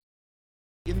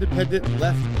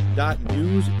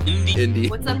IndependentLeft.news. Indie.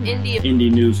 What's up, Indie?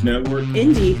 Indie News Network.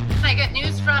 Indie. I get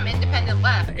news from Independent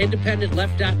Left.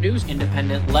 IndependentLeft.news.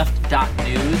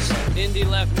 IndependentLeft.news. Indie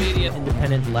Left Media.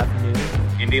 Independent Left News.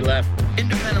 Indie Left.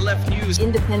 Independent Left News.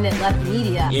 Independent Left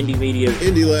Media. Indie Media.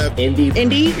 Indie Left. Indie.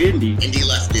 Indie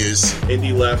Left News.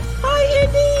 Indie Left. Hi,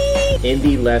 Indie.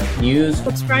 Indie Left News.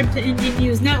 Subscribe to Indie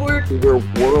News Network. We're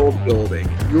world building.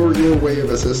 Your way of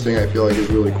assisting, I feel like, is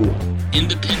really cool.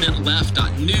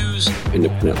 IndependentLeft.news.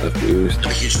 Independent Left News. I'm a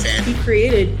huge fan. He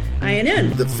created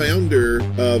INN. The founder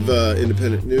of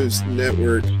Independent News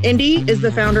Network. Indie is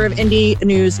the founder of Indie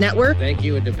News Network. Thank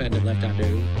you,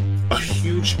 IndependentLeft.news. A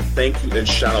huge thank you and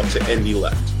shout out to Indie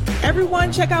Left.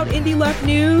 Everyone, check out Indie Left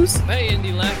News. Hey,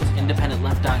 Indie Left.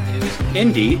 IndependentLeft.news.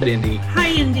 Indie.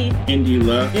 Hi, Indie. Indie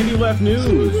Left. Indie Left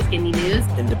News. Indie News.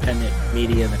 Independent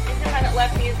Media. Independent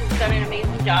Left News has done an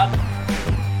amazing job.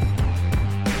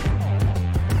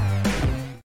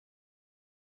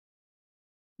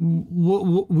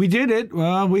 We did it.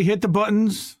 We hit the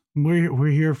buttons. We're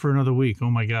here for another week.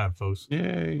 Oh my God, folks!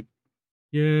 Yay.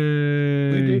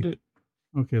 Yay! We did it.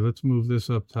 Okay, let's move this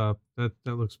up top. That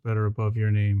looks better above your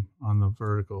name on the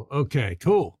vertical. Okay,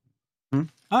 cool.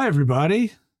 Hi,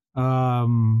 everybody.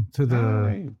 To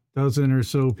the dozen or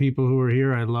so people who are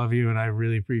here, I love you, and I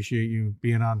really appreciate you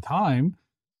being on time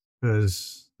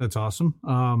because that's awesome.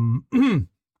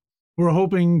 We're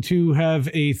hoping to have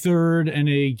a third and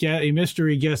a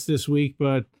mystery guest this week,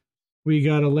 but we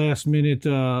got a last minute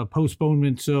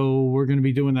postponement, so we're going to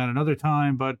be doing that another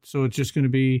time. But so it's just going to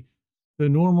be the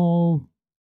normal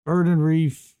bird and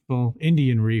reef, well,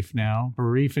 Indian reef now, or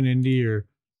reef and Indy, or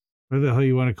whatever the hell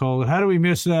you want to call it. How do we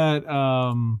miss that?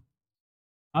 I'm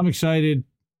excited.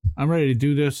 I'm ready to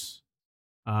do this.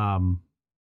 How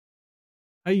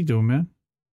you doing, man?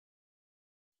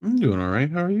 I'm doing all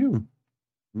right. How are you?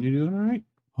 You doing all right?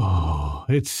 Oh,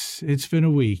 it's been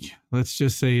a week. Let's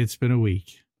just say it's been a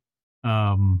week.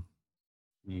 You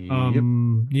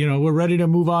know, we're ready to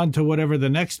move on to whatever the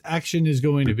next action is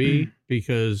going to be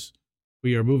because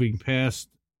we are moving past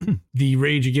the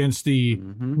rage against the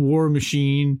war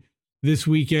machine. This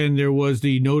weekend there was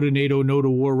the No to NATO, No to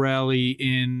War rally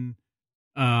in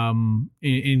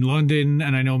London,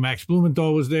 and I know Max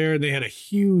Blumenthal was there. They had a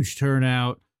huge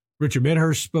turnout. Richard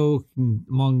Medhurst spoke,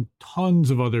 among tons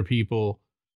of other people.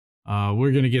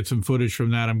 We're going to get some footage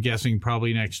from that, I'm guessing,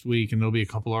 probably next week, and there'll be a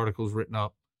couple articles written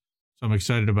up. So I'm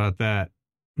excited about that.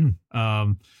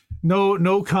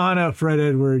 No Kana, Fred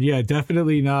Edward. Yeah,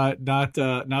 definitely not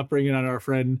bringing on our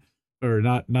friend, or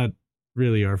not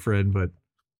really our friend, but,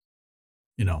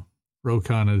 you know, Ro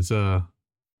Kana's,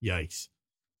 yikes.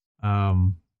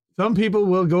 Some people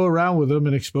will go around with him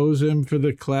and expose him for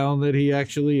the clown that he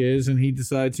actually is, and he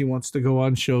decides he wants to go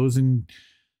on shows and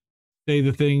say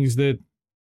the things that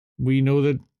we know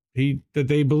that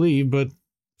they believe, but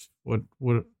what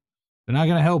they're not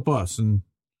going to help us. And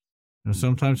you know,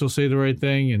 sometimes he'll say the right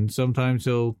thing, and sometimes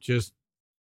he'll just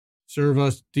serve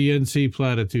us DNC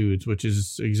platitudes, which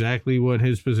is exactly what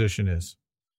his position is,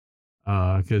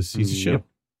 because he's a show.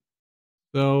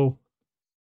 So,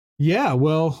 yeah,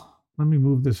 well. Let me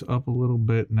move this up a little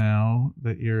bit now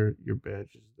that your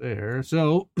badge is there.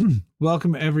 So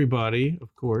welcome everybody,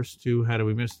 of course, to How Do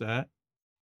We Miss That?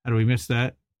 How Do We Miss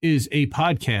That is a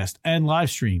podcast and live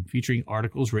stream featuring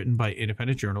articles written by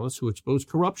independent journalists who expose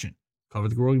corruption, cover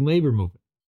the growing labor movement,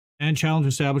 and challenge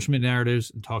establishment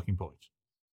narratives and talking points.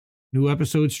 New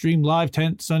episodes stream live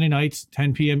Sunday nights,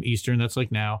 10 p.m. Eastern, that's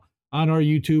like now, on our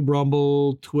YouTube,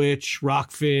 Rumble, Twitch,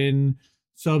 Rockfin,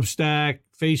 Substack,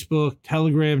 Facebook,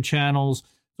 Telegram channels.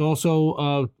 It's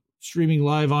also streaming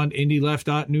live on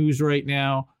IndieLeft.news right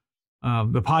now.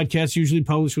 The podcast usually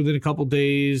published within a couple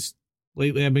days.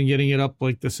 Lately, I've been getting it up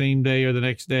like the same day or the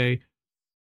next day.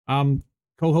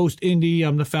 Co-host Indie.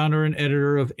 I'm the founder and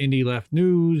editor of Indie Left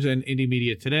News and Indie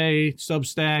Media Today,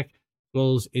 Substack, as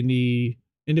well as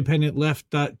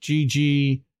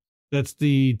IndependentLeft.gg. That's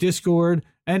the Discord,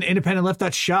 and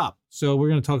IndependentLeft.shop. So we're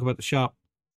going to talk about the shop,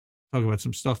 talk about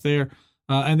some stuff there.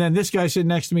 And then this guy sitting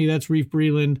next to me, that's Reef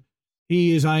Breland.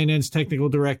 He is INN's technical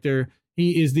director.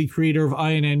 He is the creator of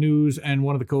INN News and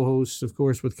one of the co-hosts, of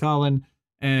course, with Colin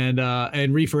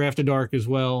and Reefer After Dark as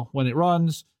well when it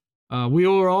runs. We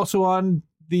were also on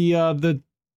the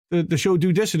show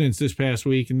Due Dissidence this past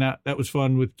week, and that was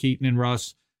fun with Keaton and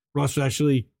Russ. Russ was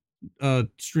actually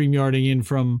StreamYarding in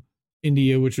from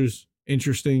India, which was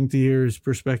interesting to hear his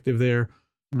perspective there.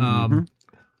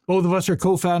 Both of us are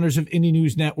co-founders of Indie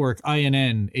News Network,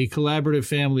 INN, a collaborative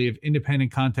family of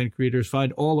independent content creators.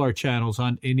 Find all our channels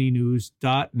on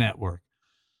indienews.network.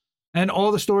 And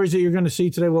all the stories that you're going to see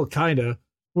today, well, kind of,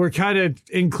 were kind of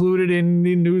included in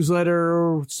the newsletter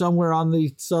or somewhere on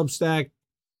the Substack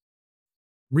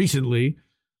recently.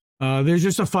 There's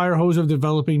just a fire hose of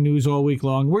developing news all week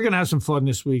long. We're gonna have some fun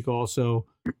this week also.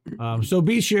 So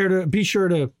be sure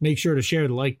to make sure to share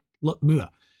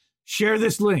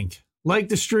this link, like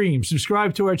the stream,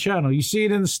 subscribe to our channel. You see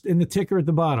it in the ticker at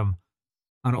the bottom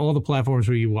on all the platforms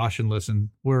where you watch and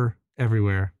listen. We're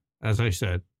everywhere, as I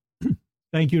said.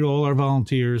 Thank you to all our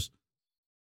volunteers,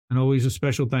 and always a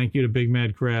special thank you to Big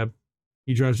Mad Crab.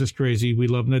 He drives us crazy. We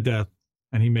love him to death,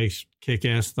 and he makes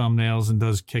kick-ass thumbnails and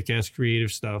does kick-ass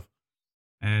creative stuff.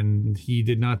 And he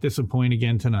did not disappoint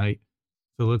again tonight.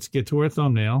 So let's get to our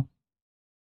thumbnail.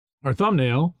 Our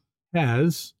thumbnail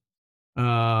has,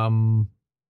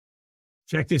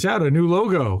 check this out, a new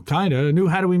logo, kind of a new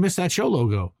How Do We Miss That Show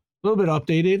logo. A little bit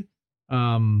updated.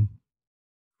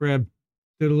 Crab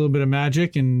did a little bit of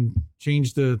magic and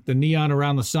changed the neon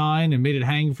around the sign and made it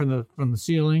hang from the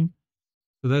ceiling.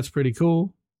 So that's pretty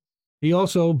cool. He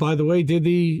also, by the way, did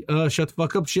the shut the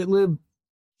fuck up shitlib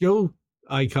Joe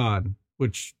icon,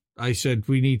 which I said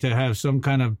we need to have some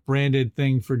kind of branded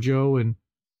thing for Joe, and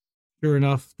sure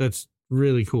enough, that's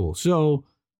really cool. So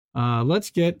let's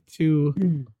get to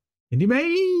Indie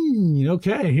Main.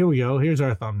 Okay, here we go. Here's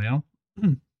our thumbnail.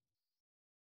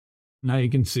 Now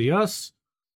you can see us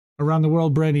around the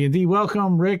world. Brandy and D,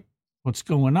 welcome. Rick, what's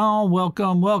going on?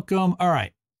 Welcome. All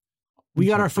right, we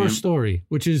got our first story,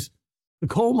 which is the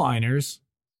coal miners.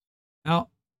 Now,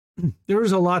 there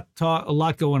was a lot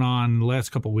going on in the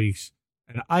last couple of weeks,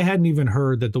 and I hadn't even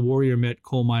heard that the Warrior Met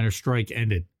coal miner strike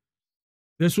ended.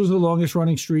 This was the longest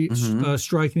running strike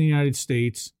in the United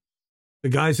States. The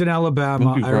guys in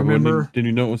Alabama, I remember. Did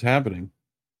you know what was happening?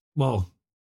 Well,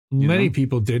 many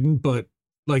people didn't, but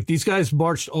like these guys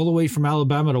marched all the way from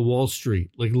Alabama to Wall Street,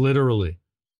 like literally.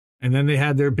 And then they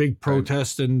had their big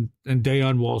protest and day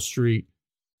on Wall Street.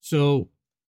 So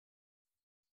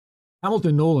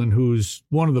Hamilton Nolan, who's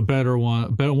one of the better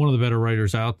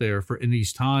writers out there in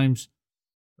these times,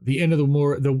 the end of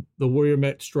the Warrior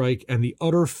Met strike and the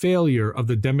utter failure of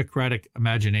the Democratic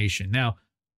imagination. Now,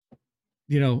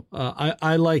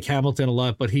 I like Hamilton a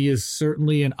lot, but he is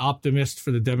certainly an optimist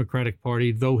for the Democratic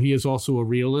Party, though he is also a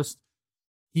realist.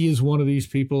 He is one of these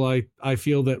people I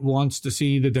feel that wants to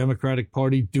see the Democratic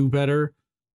Party do better,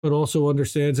 but also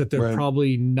understands that they're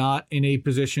probably not in a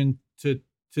position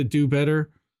to do better.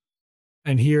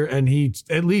 And he's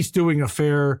at least doing a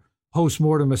fair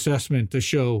post-mortem assessment to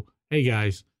show, hey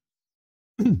guys.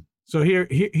 So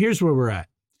here's where we're at.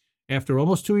 After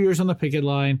almost 2 years on the picket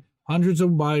line, hundreds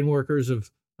of mine workers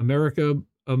of America,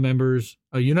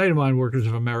 United Mine Workers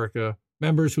of America,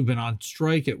 members who've been on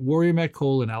strike at Warrior Met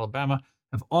Coal in Alabama,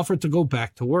 have offered to go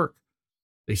back to work.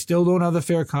 They still don't have the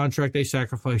fair contract they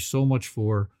sacrificed so much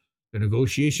for. The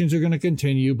negotiations are going to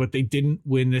continue, but they didn't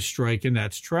win this strike, and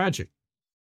that's tragic.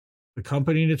 The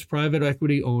company and its private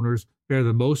equity owners bear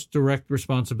the most direct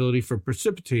responsibility for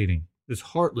precipitating this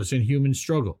heartless, inhuman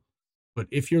struggle. But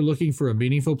if you're looking for a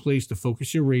meaningful place to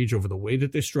focus your rage over the way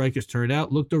that this strike has turned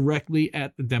out, look directly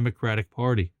at the Democratic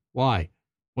Party. Why?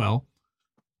 Well,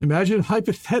 imagine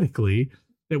hypothetically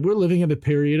that we're living in a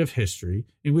period of history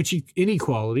in which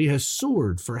inequality has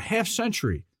soared for a half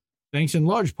century, thanks in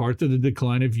large part to the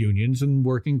decline of unions and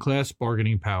working class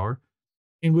bargaining power,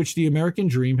 in which the American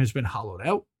dream has been hollowed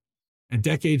out, and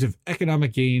decades of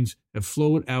economic gains have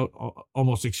flowed out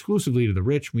almost exclusively to the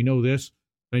rich. We know this.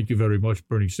 Thank you very much,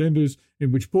 Bernie Sanders,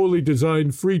 in which poorly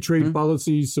designed free trade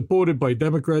policies supported by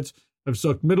Democrats have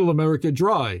sucked middle America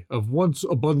dry of once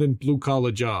abundant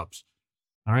blue-collar jobs.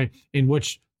 All right, in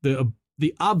which the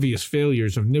obvious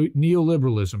failures of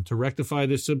neoliberalism to rectify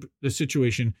this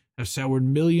situation have soured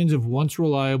millions of once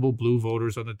reliable blue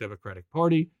voters on the Democratic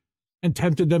Party and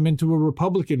tempted them into a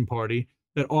Republican Party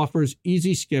that offers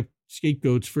easy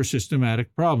scapegoats for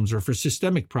systemic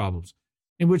problems,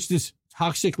 in which this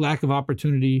toxic lack of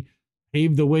opportunity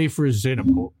paved the way for a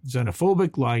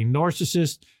xenophobic, lying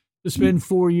narcissist to spend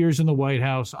 4 years in the White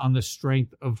House on the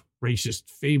strength of racist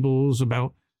fables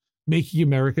about making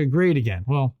America great again.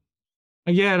 Well,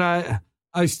 again,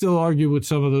 I still argue with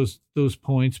some of those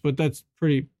points, but that's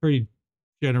pretty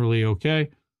generally okay.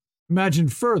 Imagine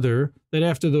further that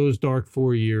after those dark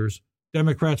 4 years,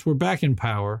 Democrats were back in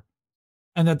power,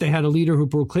 and that they had a leader who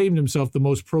proclaimed himself the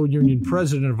most pro-union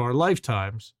president of our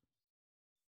lifetimes.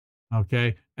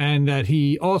 Okay, and that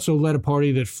he also led a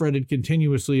party that fretted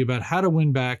continuously about how to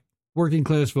win back working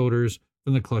class voters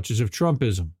from the clutches of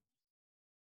Trumpism.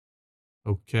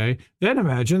 Okay, then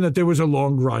imagine that there was a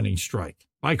long-running strike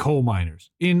by coal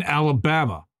miners in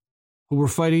Alabama who were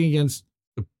fighting against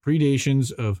the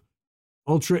predations of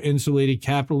ultra-insulated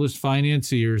capitalist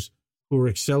financiers who are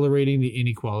accelerating the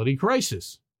inequality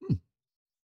crisis.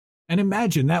 And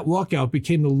imagine that walkout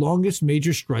became the longest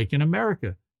major strike in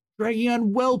America, dragging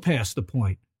on well past the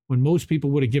point when most people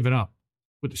would have given up,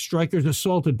 with the strikers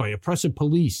assaulted by oppressive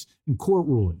police and court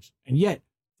rulings. And yet,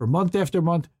 for month after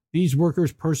month, these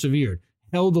workers persevered,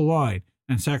 held the line,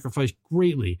 and sacrificed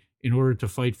greatly in order to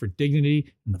fight for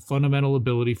dignity and the fundamental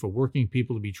ability for working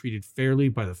people to be treated fairly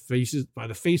by the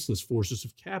faceless forces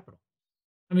of capital.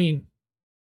 I mean,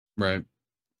 Right.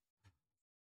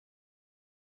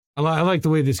 I like the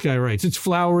way this guy writes. It's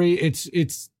flowery. It's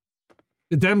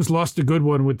the Dems lost a good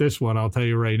one with this one, I'll tell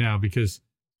you right now, because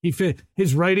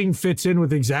his writing fits in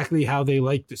with exactly how they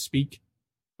like to speak,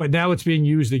 but now it's being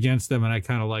used against them, and I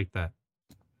kind of like that.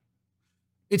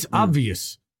 It's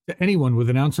obvious to anyone with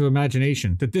an ounce of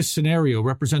imagination that this scenario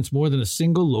represents more than a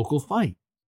single local fight.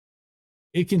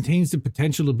 It contains the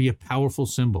potential to be a powerful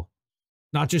symbol,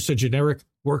 not just a generic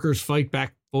workers fight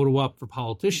back photo op for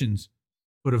politicians,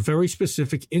 but a very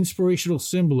specific inspirational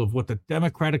symbol of what the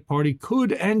Democratic Party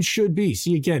could and should be.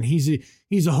 See, again, he's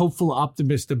a hopeful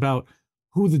optimist about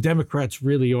who the Democrats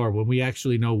really are when we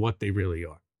actually know what they really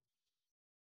are.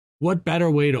 What better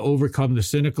way to overcome the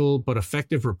cynical but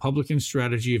effective Republican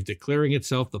strategy of declaring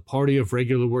itself the party of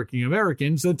regular working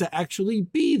Americans than to actually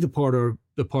be the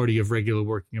party of regular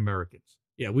working Americans?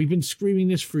 Yeah, we've been screaming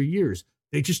this for years.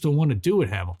 They just don't want to do it,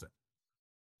 Hamilton.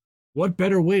 What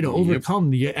better way to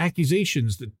overcome the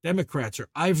accusations that Democrats are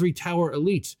ivory tower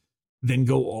elites than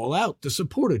go all out to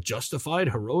support a justified,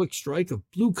 heroic strike of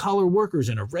blue-collar workers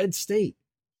in a red state?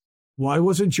 Why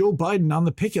wasn't Joe Biden on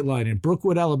the picket line in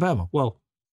Brookwood, Alabama? Well,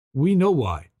 we know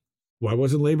why. Why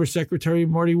wasn't Labor Secretary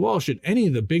Marty Walsh at any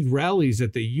of the big rallies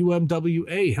that the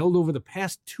UMWA held over the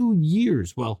past 2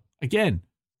 years? Well, again,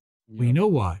 we know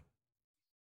why.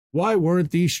 Why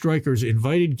weren't these strikers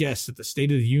invited guests at the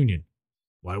State of the Union?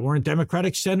 Why weren't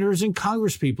Democratic senators and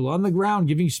congresspeople on the ground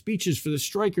giving speeches for the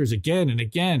strikers again and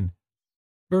again?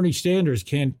 Bernie Sanders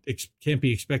can't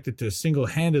be expected to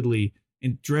single-handedly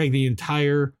drag the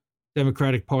entire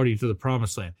Democratic Party to the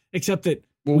promised land, except that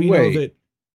know that.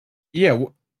 Yeah,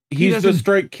 he's the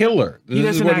strike killer. He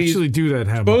doesn't actually do that,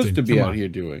 Hamilton. Supposed to be out here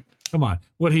doing. Come on.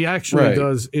 What he actually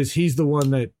does is he's the one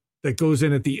that goes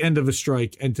in at the end of a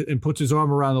strike and puts his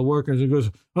arm around the workers and goes,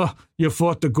 "Oh, you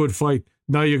fought the good fight.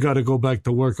 Now you got to go back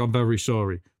to work. I'm very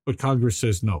sorry." But Congress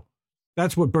says no.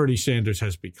 That's what Bernie Sanders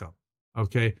has become.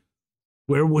 Okay.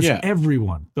 Where was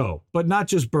everyone, though? But not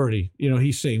just Bernie. You know,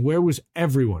 he's saying, where was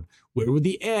everyone? Where were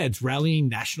the ads rallying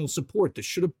national support that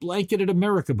should have blanketed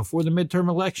America before the midterm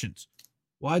elections?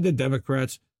 Why did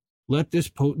Democrats let this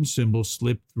potent symbol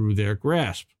slip through their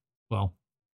grasp? Well,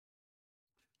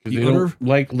 because they don't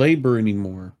like labor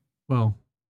anymore. Well,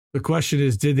 the question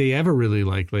is, did they ever really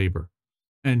like labor?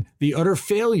 And the utter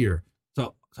failure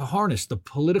to harness the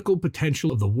political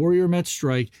potential of the Warrior Met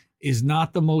strike is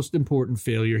not the most important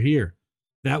failure here.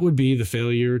 That would be the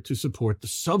failure to support the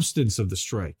substance of the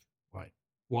strike.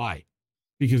 Why?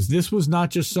 Because this was not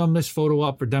just some missed photo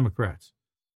op for Democrats.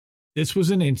 This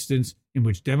was an instance in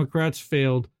which Democrats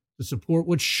failed to support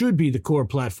what should be the core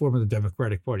platform of the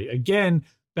Democratic Party. Again,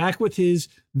 back with this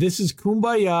is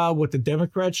kumbaya, what the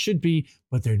Democrats should be,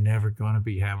 but they're never going to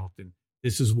be, Hamilton.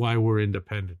 This is why we're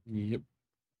independent. Yep.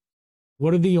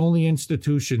 What are the only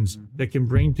institutions that can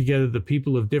bring together the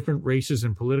people of different races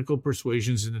and political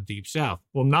persuasions in the Deep South?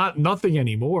 Well, nothing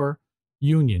anymore.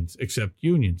 Unions, except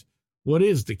unions. What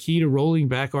is the key to rolling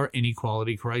back our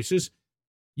inequality crisis?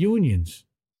 Unions.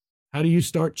 How do you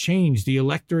start to change the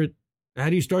electorate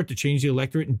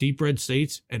in deep red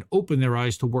states and open their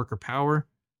eyes to worker power?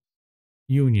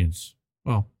 Unions.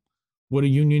 Well, what do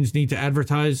unions need to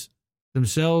advertise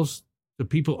themselves to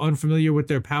people unfamiliar with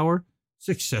their power?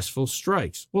 Successful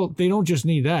strikes. Well, they don't just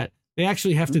need that. They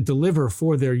actually have to deliver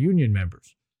for their union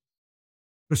members.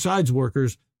 Besides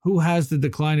workers, who has the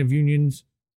decline of unions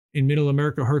in Middle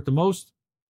America hurt the most?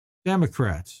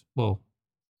 Democrats. Well,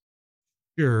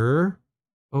 sure.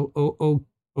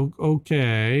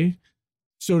 Okay.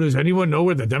 So does anyone know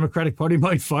where the Democratic Party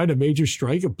might find a major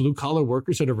strike of blue-collar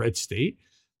workers in a red state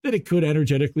that it could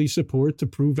energetically support to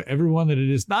prove to everyone that it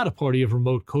is not a party of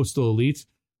remote coastal elites,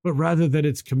 but rather that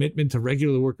its commitment to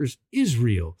regular workers is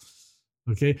real?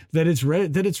 Okay, that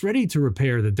it's ready to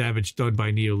repair the damage done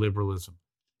by neoliberalism.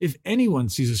 If anyone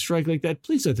sees a strike like that,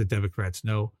 please let the Democrats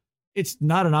know. It's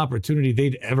not an opportunity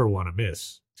they'd ever want to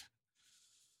miss.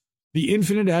 The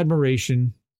infinite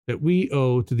admiration that we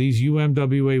owe to these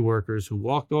UMWA workers who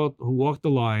walked the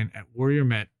line at Warrior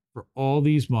Met for all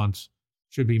these months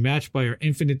should be matched by our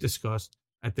infinite disgust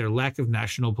at their lack of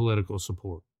national political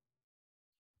support.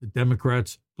 The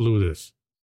Democrats blew this.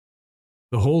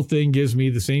 The whole thing gives me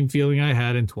the same feeling I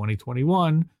had in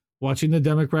 2021, watching the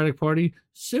Democratic Party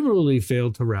similarly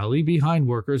fail to rally behind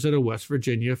workers at a West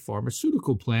Virginia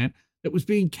pharmaceutical plant that was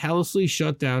being callously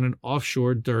shut down and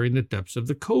offshored during the depths of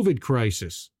the COVID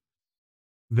crisis.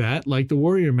 That, like the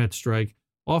Warrior Met strike,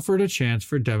 offered a chance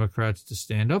for Democrats to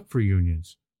stand up for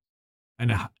unions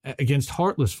and against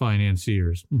heartless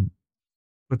financiers.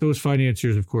 But those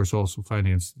financiers, of course, also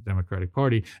financed the Democratic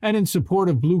Party and in support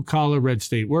of blue-collar red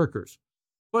state workers.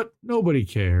 But nobody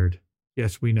cared.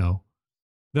 Yes, we know.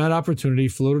 That opportunity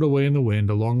floated away in the wind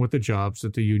along with the jobs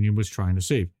that the union was trying to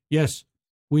save. Yes,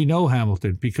 we know,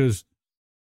 Hamilton, because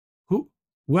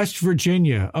West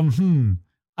Virginia.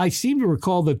 I seem to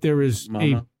recall that there is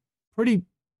a pretty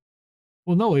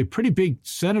big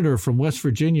senator from West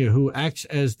Virginia who acts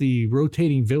as the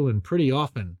rotating villain pretty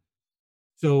often.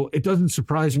 So it doesn't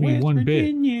surprise me West one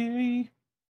Virginia. bit.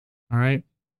 All right.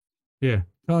 Yeah.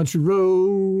 Country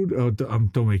road. Oh,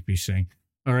 don't make me sing.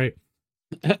 All right.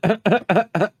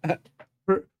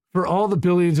 For all the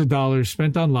billions of dollars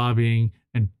spent on lobbying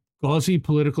and gauzy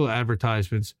political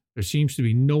advertisements, there seems to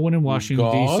be no one in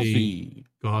Washington, D.C.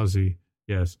 Gauzy,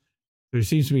 yes. There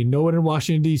seems to be no one in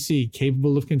Washington, D.C.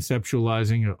 capable of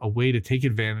conceptualizing a way to take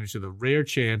advantage of the rare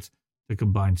chance to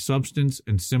combine substance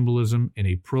and symbolism in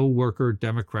a pro-worker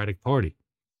Democratic Party.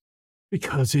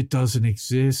 Because it doesn't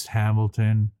exist,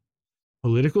 Hamilton.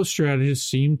 Political strategists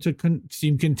seem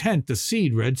content to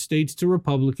cede red states to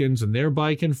Republicans and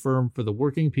thereby confirm for the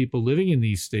working people living in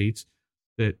these states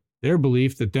that their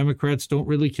belief that Democrats don't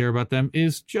really care about them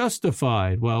is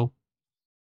justified. Well,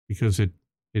 because it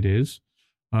is.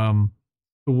 The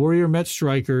Warrior Met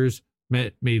strikers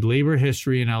made labor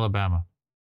history in Alabama.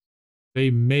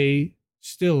 They may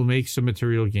still make some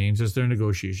material gains as their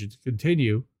negotiations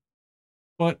continue,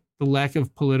 but the lack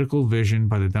of political vision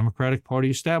by the Democratic Party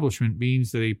establishment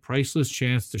means that a priceless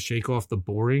chance to shake off the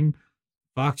boring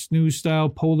Fox News-style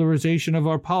polarization of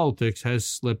our politics has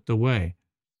slipped away.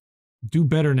 Do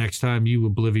better next time, you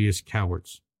oblivious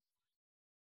cowards.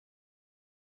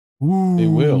 Ooh. They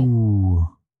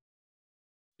will.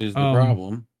 Is the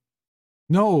problem.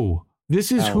 No,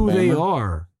 this is Alabama. who they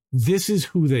are. This is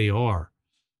who they are.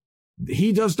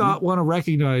 He does not want to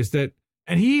recognize that.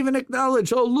 And he even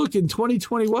acknowledged, oh, look, in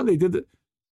 2021, they did that.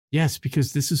 Yes,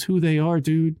 because this is who they are,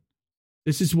 dude.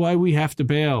 This is why we have to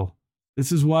bail.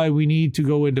 This is why we need to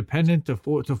go independent to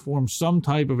form some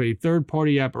type of a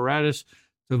third-party apparatus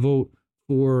to vote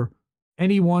for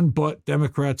anyone but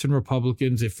Democrats and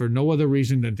Republicans, if for no other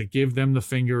reason than to give them the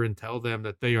finger and tell them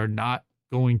that they are not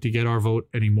going to get our vote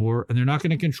anymore, and they're not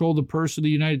going to control the purse of the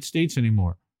United States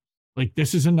anymore. Like,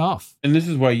 this is enough. And this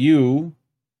is why you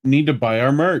need to buy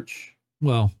our merch.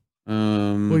 Well,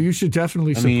 you should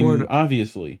definitely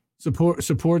obviously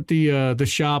support the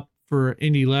shop for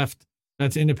Indie Left.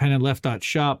 That's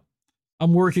independentleft.shop.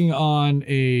 I'm working on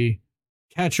a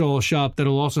catch-all shop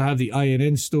that'll also have the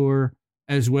INN store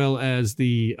as well as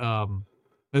Big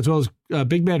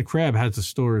Mad Crab has a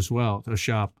store as well, a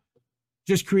shop.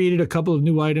 Just created a couple of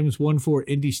new items, one for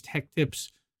Indie's Tech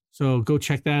Tips. So go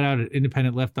check that out at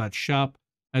independentleft.shop,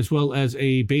 as well as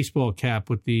a baseball cap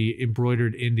with the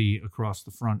embroidered Indie across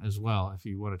the front as well, if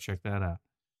you want to check that out.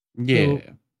 Yeah. So,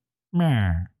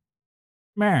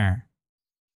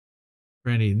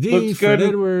 Randy, Let's Fred go to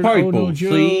Edward, Purple, Oh No Joe.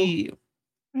 please.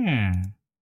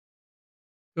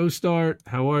 Go Start.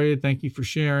 How are you? Thank you for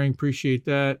sharing. Appreciate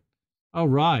that. All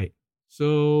right.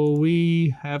 So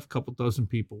we have a couple dozen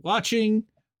people watching.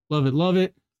 Love it. Love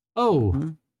it.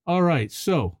 Oh, all right.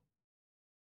 So,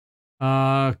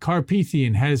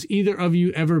 Carpathian, has either of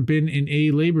you ever been in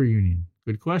a labor union?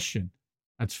 Good question.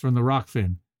 That's from the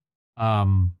Rockfin.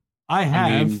 I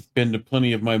have been to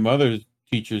plenty of my mother's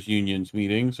teachers' unions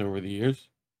meetings over the years.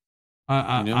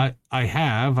 I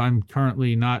have. I'm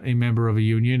currently not a member of a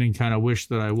union and kind of wish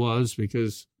that I was,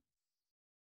 because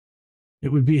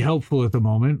it would be helpful at the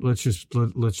moment. Let's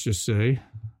just say.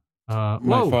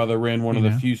 My father ran one of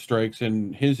the few strikes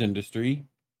in his industry.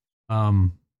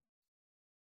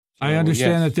 I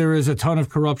understand that there is a ton of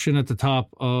corruption at the top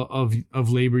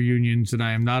of labor unions, and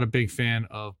I am not a big fan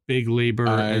of big labor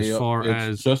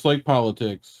it's just like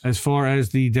politics. As far as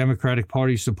the Democratic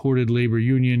Party supported labor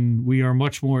union, we are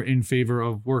much more in favor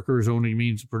of workers owning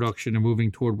means of production and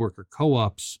moving toward worker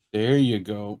co-ops. There you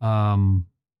go.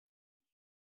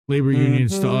 Labor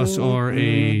unions to us are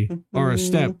a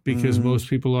step, because most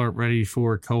people aren't ready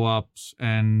for co-ops,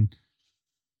 and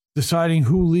deciding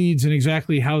who leads and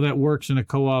exactly how that works in a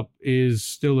co-op is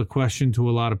still a question to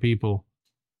a lot of people.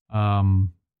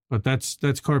 But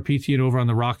that's Carpathian over on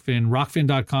the Rockfin,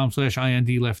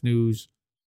 rockfin.com/IND Left News.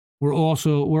 We are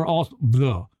also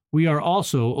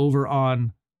over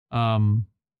on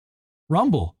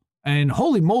Rumble. And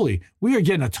holy moly, we are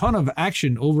getting a ton of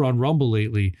action over on Rumble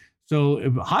lately. So,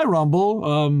 hi,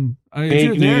 Rumble. If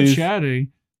you're there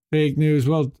chatting, fake news.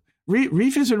 Well,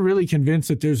 Reef isn't really convinced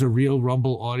that there's a real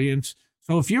Rumble audience.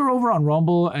 So if you're over on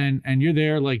Rumble and you're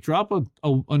there, like drop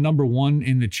a number 1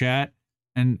 in the chat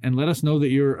and let us know that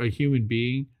you're a human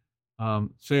being.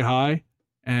 Say hi.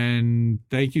 And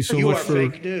thank you so much for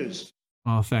fake news.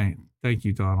 Oh, thank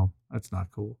you, Donald. That's not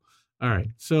cool. All right.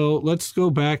 So let's go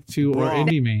back to our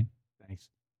indie main. Thanks.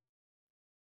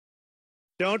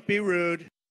 Don't be rude.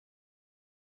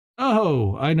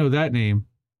 Oh, I know that name.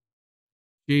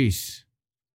 Jeez.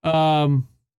 All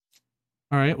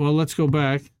right. Well, let's go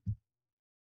back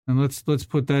and let's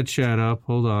put that chat up.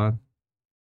 Hold on.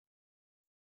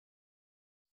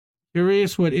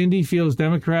 Curious what Indy feels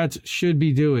Democrats should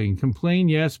be doing. Complain,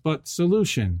 yes, but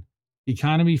solution. The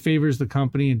economy favors the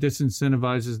company and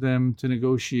disincentivizes them to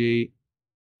negotiate.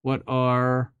 What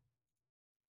are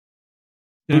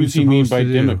Who does he mean by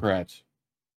Democrats?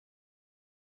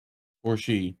 Or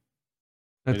she?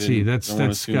 That's he. That's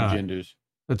Scott. Genders.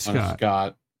 That's Scott.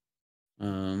 Scott.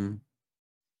 It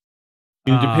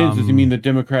depends. Does he mean the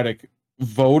Democratic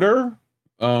voter?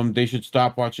 They should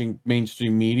stop watching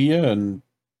mainstream media and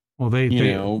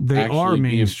they are mainstream.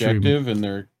 Be objective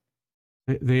and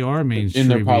they are mainstream in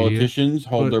their politicians, media,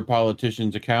 hold their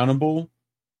politicians accountable,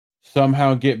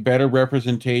 somehow get better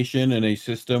representation in a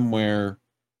system where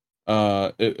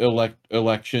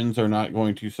elections are not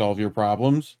going to solve your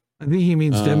problems. I think he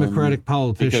means Democratic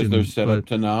politicians. Because they're set up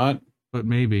to not. But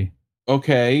maybe.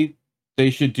 Okay,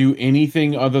 they should do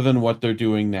anything other than what they're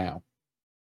doing now.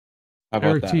 How about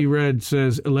Eric that? T. Red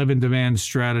says 11 demand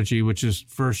strategy, which is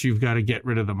first you've got to get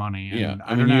rid of the money. And yeah,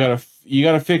 I mean you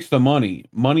gotta fix the money.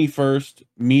 Money first,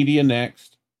 media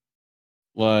next.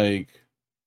 Like,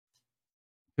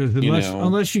 because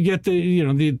unless you get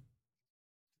the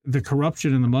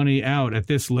corruption and the money out at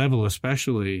this level,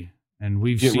 especially, and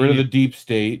we've get rid of the deep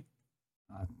state.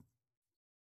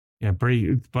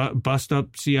 Bust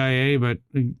up CIA, but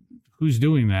who's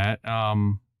doing that? I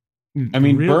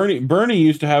mean, Bernie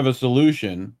used to have a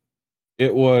solution.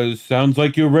 It was, sounds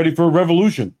like you're ready for a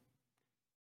revolution.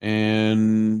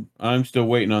 And I'm still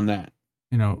waiting on that.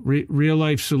 Real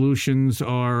life solutions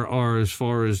are as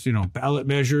far as, ballot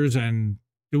measures and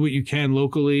do what you can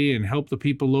locally and help the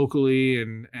people locally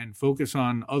and focus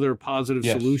on other positive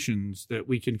solutions that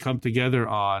we can come together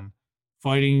on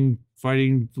fighting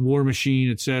the war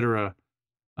machine, etc.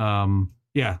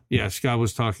 Scott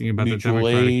was talking about the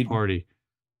Democratic Party.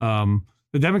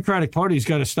 The Democratic Party's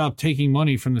got to stop taking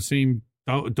money from the same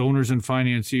donors and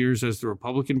financiers as the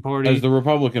Republican Party.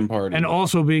 And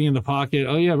also being in the pocket.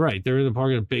 Oh, yeah, right. They're in the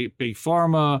pocket of big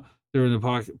pharma. They're in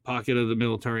the pocket of the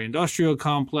military-industrial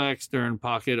complex. They're in the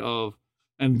pocket of...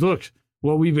 And look,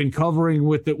 what we've been covering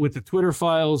with the Twitter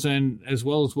files and as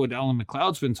well as what Alan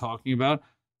McLeod's been talking about,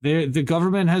 the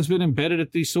government has been embedded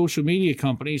at these social media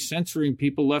companies, censoring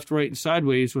people left, right, and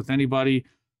sideways with anybody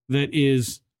that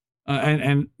is...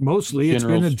 and mostly it's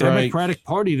been the Democratic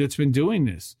Party that's been doing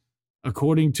this,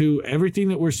 according to everything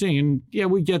that we're seeing. And yeah,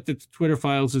 we get that the Twitter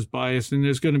files is biased and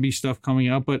there's going to be stuff coming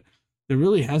out, but there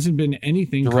really hasn't been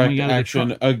anything direct coming out action of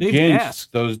the Trump.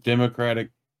 Against those Democratic.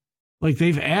 Like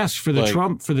they've asked for the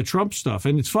Trump stuff.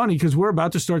 And it's funny because we're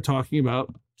about to start talking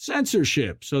about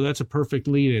censorship. So that's a perfect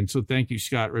lead in. So thank you,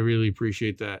 Scott. I really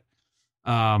appreciate that.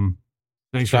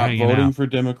 Thanks for hanging out. Stop voting for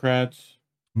Democrats.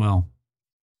 Well,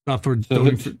 stop for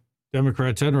voting for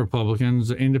Democrats and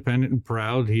Republicans, independent and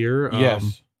proud here.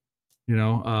 Yes.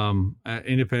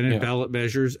 Independent ballot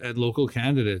measures and local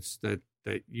candidates that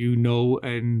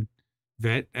and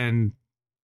vet and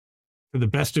to the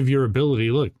best of your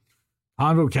ability. Look,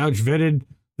 Convo Couch vetted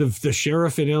the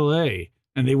sheriff in LA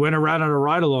and they went around on a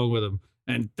ride along with him.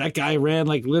 And that guy ran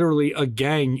like literally a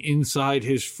gang inside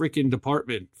his freaking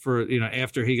department for,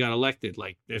 after he got elected.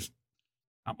 Like there's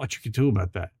not much you can do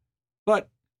about that. But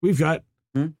we've got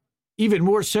even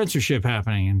more censorship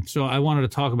happening. And so I wanted to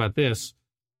talk about this,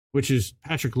 which is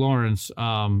Patrick Lawrence.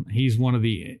 He's one of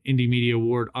the Indie Media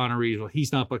Award honorees. Well,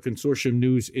 he's not, but Consortium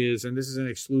News is. And this is an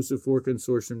exclusive for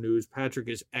Consortium News. Patrick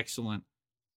is excellent.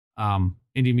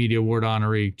 Indie Media Award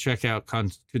honoree. Check out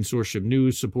Consortium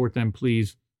News. Support them,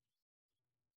 please.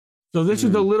 So this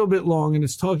is a little bit long, and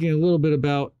it's talking a little bit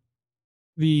about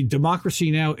the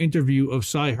Democracy Now! Interview of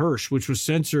Cy Hirsch, which was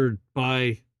censored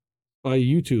by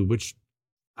YouTube, which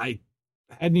I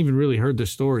hadn't even really heard the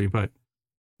story, but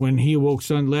when he awoke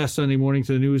last Sunday morning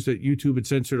to the news that YouTube had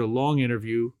censored a long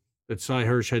interview that Cy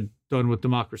Hirsch had done with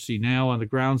Democracy Now! On the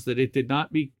grounds that it did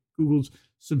not meet Google's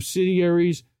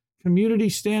subsidiaries' community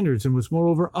standards and was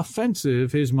moreover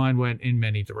offensive, his mind went in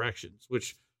many directions,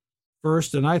 which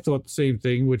First, and I thought the same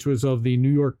thing, which was of the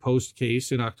New York Post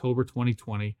case in October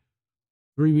 2020,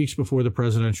 3 weeks before the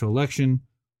presidential election,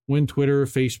 when Twitter,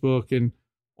 Facebook, and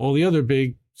all the other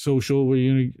big social,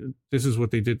 this is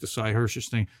what they did to Cy Hirsch's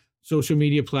thing, social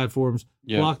media platforms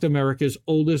blocked America's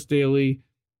oldest daily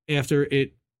after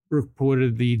it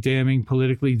reported the damning,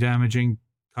 politically damaging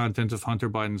content of Hunter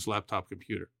Biden's laptop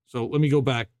computer. So let me go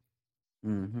back.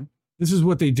 Mm-hmm. This is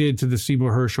what they did to the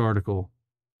Seymour Hersh article.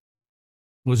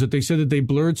 Was that they said that they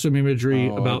blurred some imagery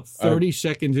about 30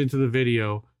 seconds into the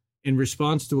video in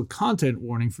response to a content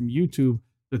warning from YouTube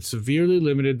that severely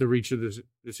limited the reach of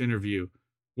this interview.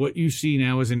 What you see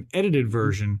now is an edited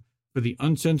version. For the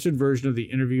uncensored version of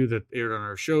the interview that aired on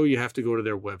our show, you have to go to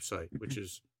their website, which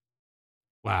is,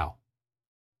 wow.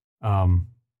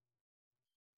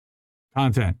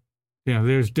 Content. Yeah,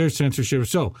 there's censorship.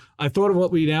 So I thought of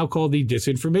what we now call the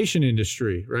disinformation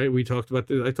industry, right? I talked about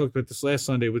this last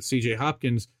Sunday with CJ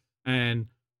Hopkins and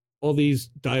all these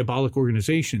diabolic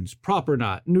organizations,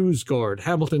 Propernaut, NewsGuard,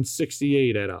 Hamilton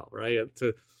 68 et al., right?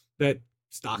 That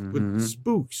stocked with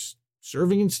spooks,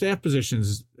 serving in staff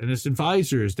positions and as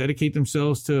advisors, dedicate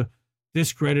themselves to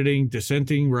discrediting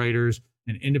dissenting writers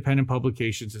and independent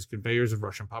publications as conveyors of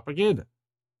Russian propaganda.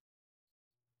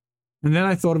 And then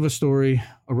I thought of a story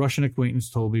a Russian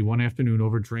acquaintance told me one afternoon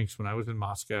over drinks when I was in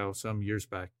Moscow some years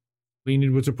back.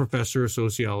 Leonid was a professor of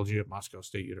sociology at Moscow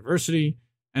State University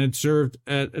and had served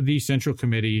at the Central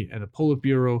Committee and the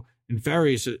Politburo in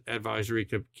various advisory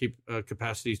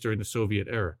capacities during the Soviet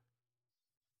era.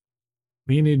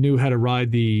 Leonid knew how to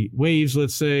ride the waves,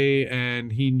 let's say,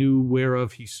 and he knew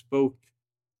whereof he spoke.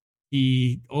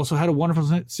 He also had a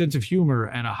wonderful sense of humor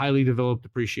and a highly developed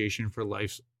appreciation for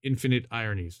life's infinite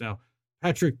ironies. Now,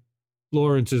 Patrick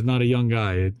Lawrence is not a young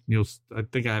guy. I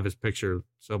think I have his picture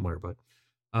somewhere, but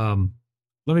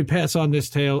let me pass on this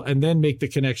tale and then make the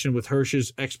connection with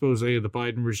Hersh's expose of the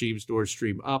Biden regime's Nord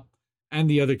Stream up and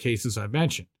the other cases I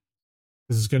mentioned.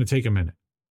 This is going to take a minute,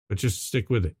 but just stick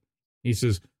with it. He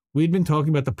says, we'd been talking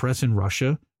about the press in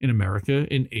Russia, in America,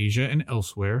 in Asia, and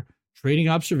elsewhere, trading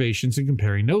observations and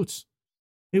comparing notes.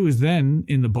 It was then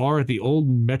in the bar at the old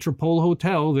Metropole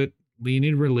Hotel that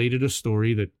Leonid related a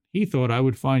story that he thought I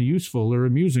would find useful or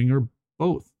amusing or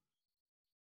both.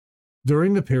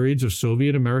 During the periods of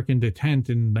Soviet-American detente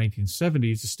in the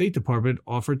 1970s, the State Department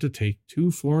offered to take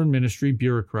 2 foreign ministry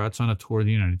bureaucrats on a tour of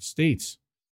the United States.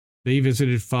 They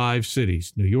visited 5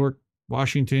 cities, New York,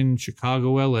 Washington,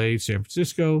 Chicago, LA, San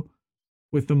Francisco,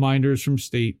 with the minders from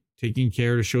state taking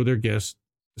care to show their guests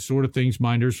the sort of things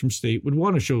minders from state would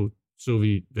want to show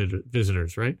Soviet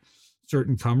visitors, right?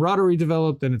 Certain camaraderie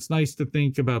developed, and it's nice to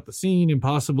think about the scene,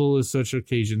 impossible as such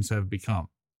occasions have become.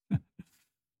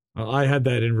 Well, I had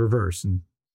that in reverse and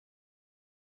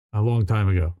a long time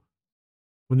ago.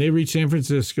 When they reached San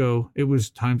Francisco, it was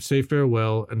time to say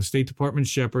farewell, and the State Department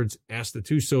shepherds asked the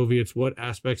 2 Soviets what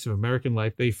aspects of American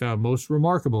life they found most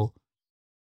remarkable,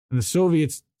 and the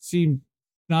Soviets seemed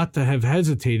not to have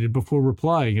hesitated before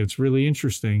replying. It's really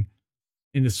interesting.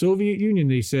 In the Soviet Union,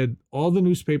 they said all the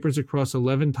newspapers across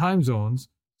 11 time zones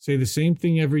say the same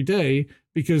thing every day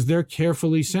because they're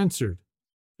carefully censored.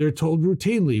 They're told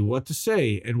routinely what to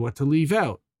say and what to leave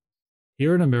out.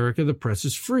 Here in America, the press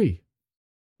is free.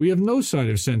 We have no sign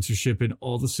of censorship in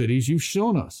all the cities you've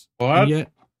shown us. What?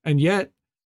 And yet,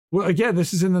 well, again,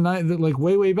 this is in the night, like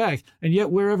way back. And yet,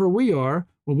 wherever we are,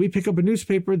 when we pick up a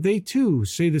newspaper, they too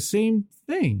say the same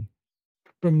thing.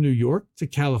 From New York to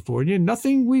California,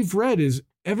 nothing we've read is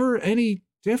ever any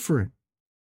different.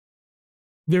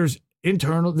 There's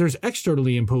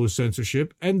externally imposed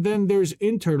censorship, and then there's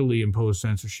internally imposed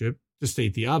censorship, to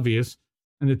state the obvious.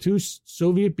 And the 2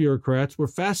 Soviet bureaucrats were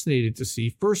fascinated to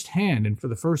see firsthand, and for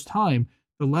the first time,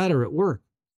 the latter at work.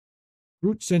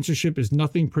 Brute censorship is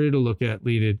nothing pretty to look at,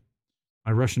 Leonid,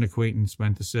 my Russian acquaintance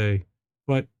meant to say,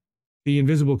 but the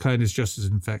invisible kind is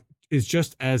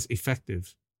just as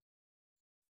effective.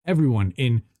 Everyone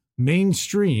in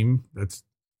mainstream,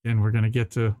 we're going to get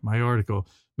to my article,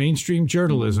 mainstream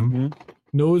journalism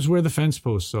knows where the fence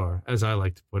posts are, as I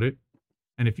like to put it.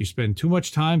 And if you spend too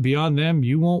much time beyond them,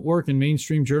 you won't work in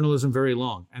mainstream journalism very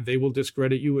long, and they will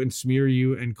discredit you and smear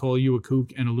you and call you a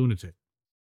kook and a lunatic.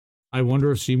 I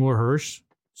wonder if Seymour Hersh,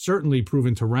 certainly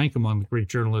proven to rank among the great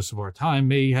journalists of our time,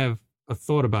 may have a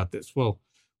thought about this. Well,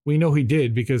 we know he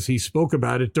did because he spoke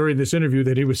about it during this interview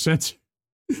that he was censored.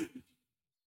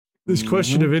 This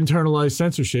question of internalized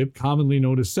censorship, commonly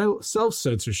known as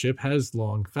self-censorship, has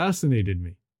long fascinated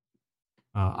me.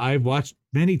 I've watched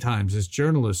many times as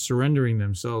journalists surrendering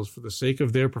themselves for the sake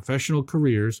of their professional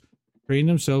careers, train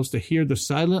themselves to hear the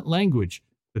silent language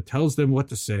that tells them what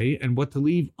to say and what to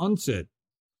leave unsaid.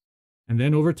 And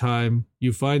then over time,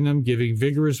 you find them giving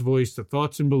vigorous voice to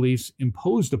thoughts and beliefs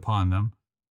imposed upon them,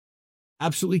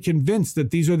 absolutely convinced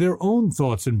that these are their own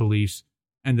thoughts and beliefs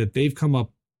and that they've come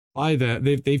up by that.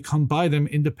 They've come by them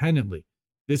independently.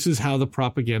 This is how the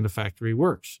propaganda factory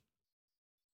works.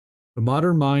 The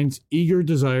modern mind's eager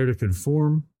desire to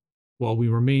conform, while we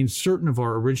remain certain of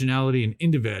our originality and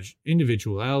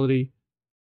individuality.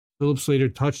 Philip Slater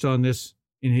touched on this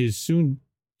in his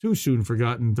too soon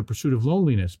forgotten The Pursuit of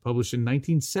Loneliness, published in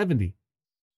 1970.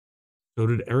 So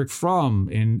did Erich Fromm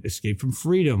in Escape from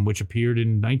Freedom, which appeared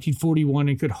in 1941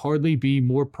 and could hardly be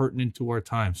more pertinent to our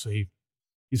time. So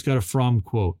he's got a Fromm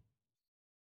quote.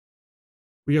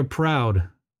 We are proud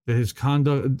that in his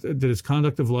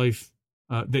conduct of life,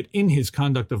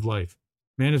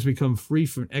 man has become free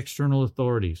from external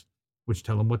authorities, which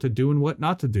tell him what to do and what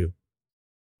not to do.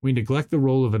 We neglect the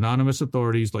role of anonymous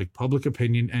authorities like public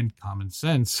opinion and common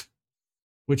sense,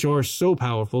 which are so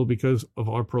powerful because of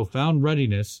our profound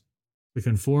readiness to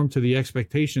conform to the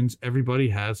expectations everybody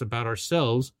has about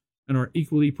ourselves and our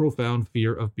equally profound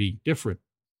fear of being different.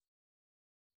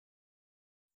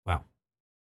 Wow.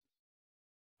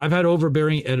 I've had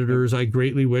overbearing editors I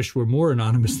greatly wish were more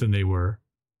anonymous than they were.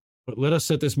 But let us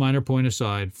set this minor point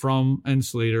aside. Fromm and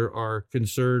Slater are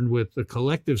concerned with the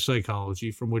collective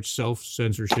psychology from which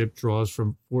self-censorship draws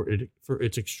for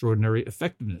its extraordinary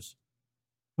effectiveness.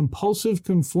 Compulsive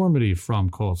conformity, Fromm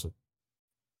calls it.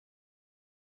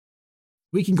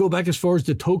 We can go back as far as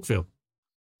de Tocqueville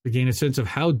to gain a sense of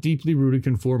how deeply rooted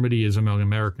conformity is among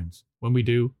Americans. When we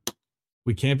do,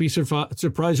 we can't be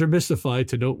surprised or mystified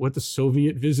to note what the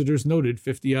Soviet visitors noted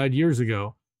 50-odd years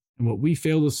ago and what we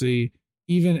fail to see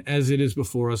even as it is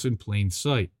before us in plain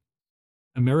sight.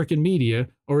 American media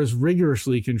are as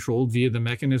rigorously controlled via the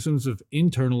mechanisms of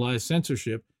internalized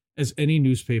censorship as any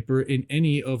newspaper in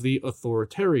any of the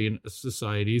authoritarian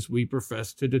societies we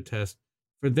profess to detest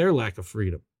for their lack of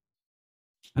freedom.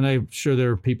 And I'm sure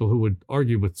there are people who would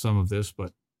argue with some of this,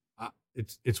 but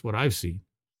it's what I've seen.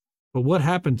 But what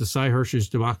happened to Sy Hersh's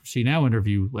Democracy Now!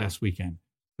 Interview last weekend,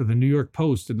 to the New York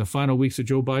Post in the final weeks of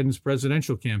Joe Biden's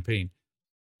presidential campaign,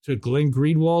 to Glenn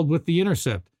Greenwald with The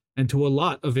Intercept, and to a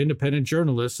lot of independent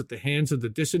journalists at the hands of the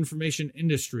disinformation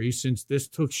industry since this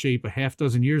took shape a half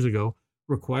dozen years ago,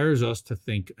 requires us to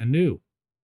think anew.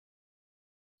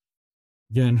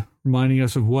 Again, reminding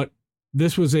us of what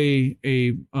this was a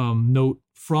note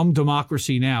from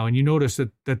Democracy Now! And you notice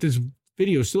that this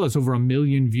video still has over 1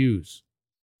 million views.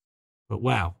 But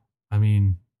wow, I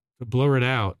mean, to blur it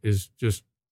out is just,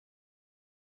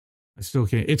 I still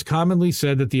can't. It's commonly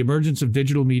said that the emergence of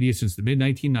digital media since the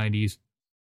mid-1990s,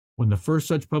 when the first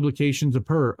such publications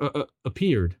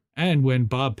appeared, and when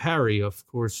Bob Parry, of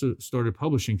course, started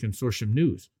publishing Consortium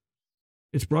News,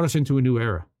 it's brought us into a new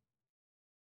era.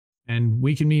 And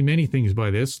we can mean many things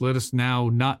by this. Let us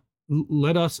not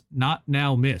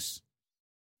now miss.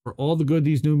 For all the good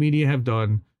these new media have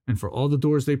done, and for all the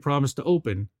doors they promise to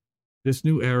open, this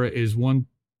new era is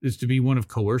to be one of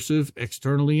coercive,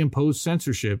 externally imposed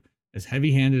censorship, as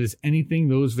heavy-handed as anything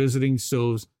those visiting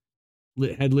Sovs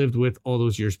had lived with all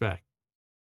those years back.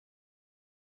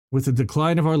 With the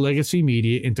decline of our legacy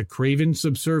media into craven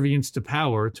subservience to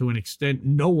power to an extent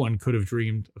no one could have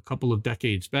dreamed a couple of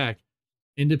decades back,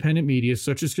 independent media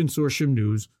such as Consortium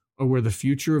News are where the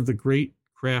future of the great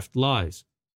craft lies,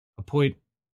 a point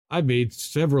I've made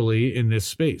severally in this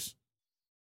space.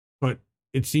 But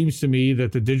it seems to me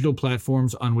that the digital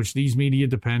platforms on which these media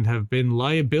depend have been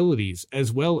liabilities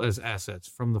as well as assets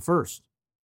from the first.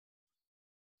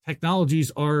 Technologies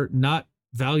are not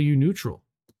value neutral.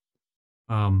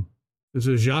 There's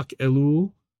a Jacques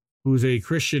Ellul, who's a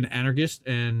Christian anarchist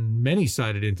and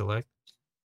many-sided intellect,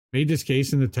 made this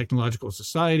case in the Technological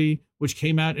Society, which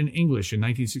came out in English in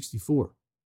 1964.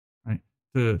 Right?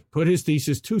 To put his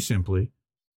thesis too simply,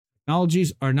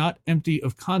 technologies are not empty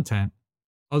of content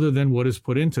other than what is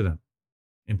put into them.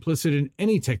 Implicit in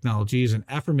any technology is an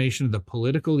affirmation of the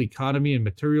political, economy, and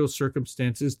material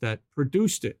circumstances that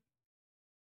produced it.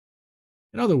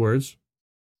 In other words,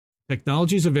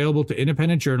 technologies available to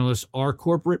independent journalists are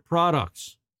corporate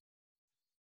products.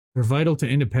 They're vital to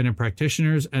independent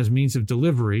practitioners as means of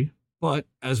delivery, but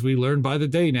as we learn by the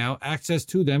day now, access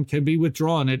to them can be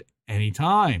withdrawn at any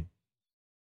time.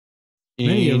 At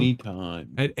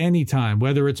any time,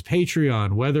 whether it's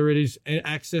Patreon, whether it is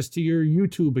access to your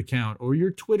YouTube account or your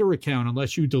Twitter account,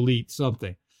 unless you delete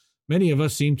something. Many of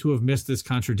us seem to have missed this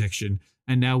contradiction,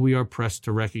 and now we are pressed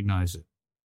to recognize it.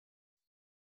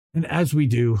 And as we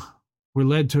do, we're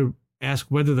led to ask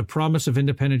whether the promise of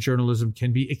independent journalism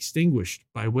can be extinguished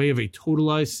by way of a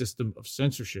totalized system of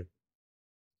censorship.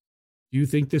 Do you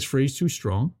think this phrase too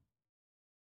strong?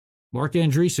 Mark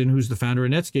Andreessen, who's the founder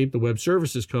of Netscape, the web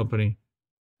services company,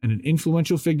 and an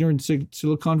influential figure in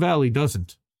Silicon Valley,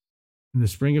 doesn't. In the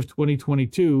spring of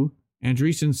 2022,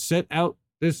 Andreessen sent out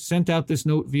this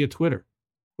note via Twitter.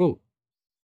 Quote,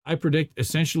 I predict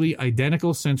essentially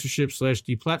identical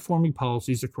censorship/deplatforming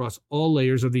policies across all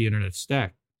layers of the internet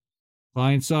stack.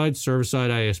 Client-side, server-side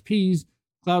ISPs,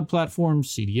 cloud platforms,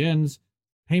 CDNs,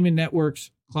 payment networks,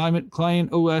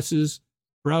 client OSs,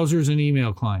 browsers, and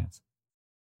email clients,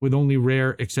 with only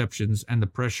rare exceptions, and the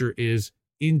pressure is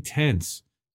intense.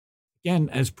 Again,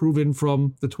 as proven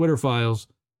from the Twitter files,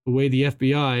 the way the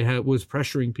FBI was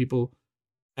pressuring people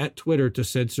at Twitter to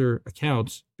censor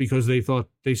accounts because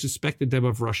they suspected them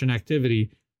of Russian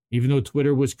activity, even though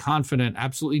Twitter was confident,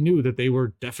 absolutely knew that they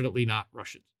were definitely not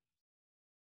Russians.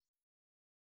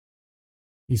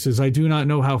 He says, I do not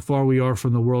know how far we are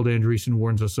from the world Andreessen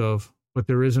warns us of, but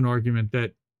there is an argument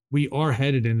that we are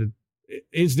headed in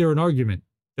is there an argument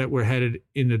that we're headed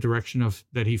in the direction of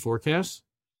that he forecasts?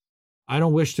 I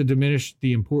don't wish to diminish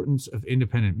the importance of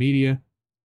independent media.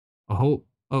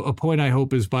 A point I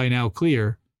hope is by now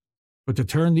clear, but to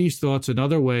turn these thoughts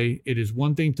another way, it is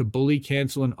one thing to bully,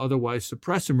 cancel, and otherwise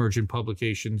suppress emergent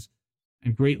publications,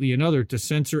 and greatly another to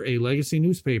censor a legacy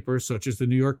newspaper such as the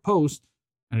New York Post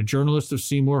and a journalist of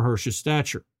Seymour Hersh's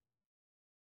stature.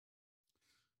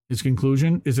 His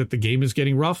conclusion is that the game is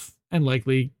getting rough and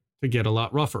likely to get a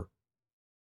lot rougher.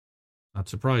 Not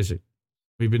surprising.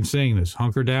 We've been saying this,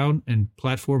 hunker down and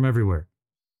platform everywhere.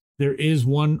 There is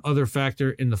one other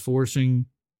factor in the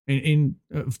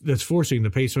that's forcing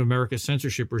the pace of America's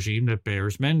censorship regime that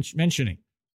bears mentioning.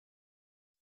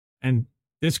 And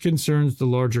this concerns the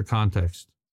larger context.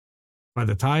 By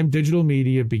the time digital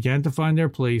media began to find their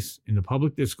place in the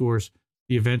public discourse,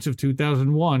 the events of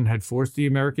 2001 had forced the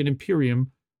American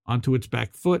imperium onto its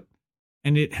back foot,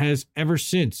 and it has ever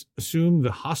since assumed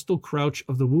the hostile crouch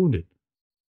of the wounded.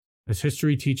 As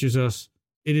history teaches us,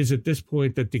 it is at this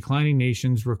point that declining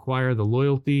nations require the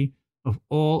loyalty of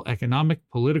all economic,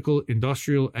 political,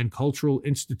 industrial, and cultural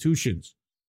institutions.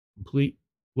 Complete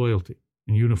loyalty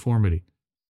and uniformity.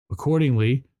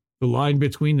 Accordingly, the line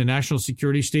between the national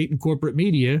security state and corporate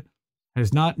media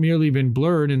has not merely been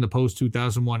blurred in the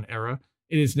post-2001 era,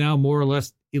 it is now more or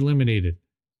less eliminated,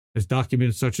 as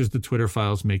documents such as the Twitter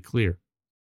files make clear.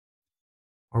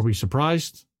 Are we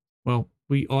surprised? Well,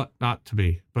 we ought not to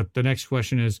be. But the next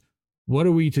question is, what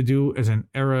are we to do as an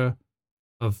era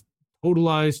of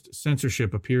totalized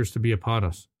censorship appears to be upon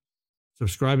us?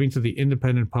 Subscribing to the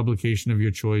independent publication of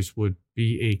your choice would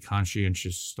be a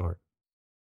conscientious start.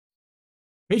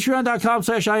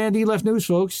 Patreon.com/IND Left News,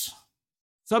 folks.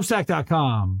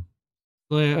 Substack.com.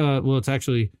 Well, it's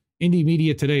actually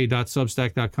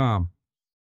IndieMediaToday.substack.com.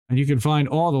 And you can find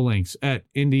all the links at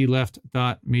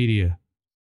IndieLeft.media.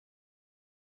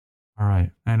 All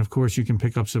right. And of course, you can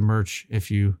pick up some merch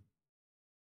if you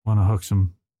want to hook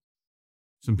some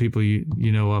people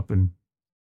you know up and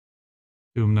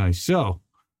do them nice. So,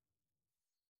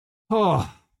 oh,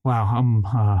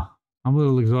 wow. I'm a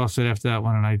little exhausted after that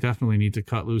one, and I definitely need to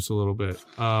cut loose a little bit.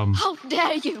 How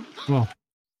dare you? Well,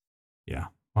 yeah.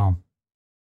 Well,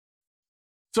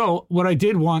 so what I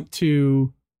did want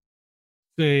to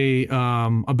say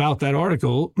about that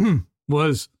article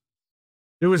was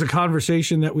there was a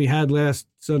conversation that we had last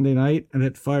Sunday night, and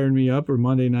it fired me up, or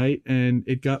Monday night, and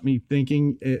it got me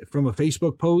thinking from a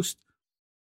Facebook post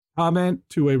comment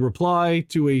to a reply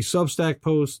to a Substack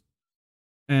post.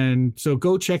 And so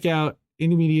go check out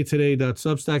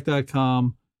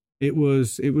IndieMediaToday.substack.com. It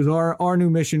was our new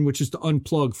mission, which is to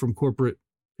unplug from corporate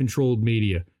controlled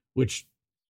media, which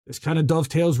this kind of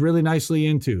dovetails really nicely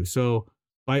into. So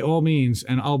by all means,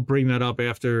 and I'll bring that up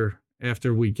after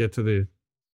we get to the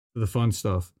fun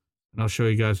stuff, and I'll show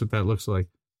you guys what that looks like.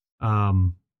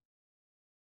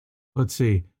 Let's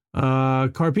see.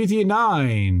 Carpathia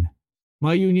 9.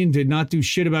 My union did not do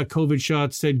shit about COVID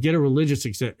shots, said get a religious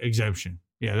exemption.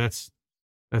 Yeah, that's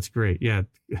great. Yeah.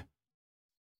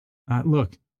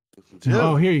 Look. Yeah.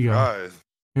 Oh, here you go. Right.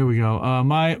 Here we go.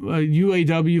 My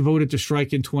UAW voted to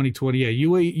strike in 2020. Yeah,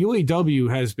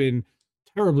 UAW has been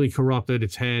terribly corrupt at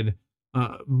its head.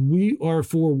 We are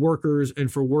for workers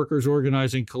and for workers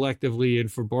organizing collectively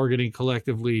and for bargaining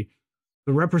collectively.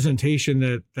 The representation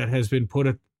that has been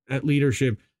put at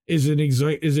leadership is an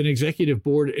executive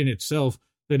board in itself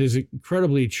that is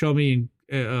incredibly chummy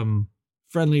and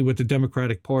friendly with the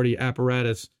Democratic Party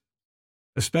apparatus,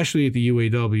 especially at the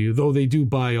UAW, though they do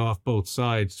buy off both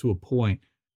sides to a point.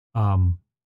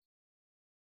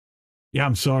 Yeah,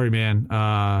 I'm sorry, man.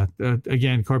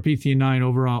 Again, Carpathia 9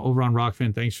 over on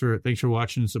Rockfin. Thanks for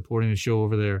watching and supporting the show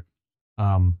over there.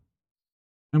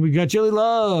 And we got Jilly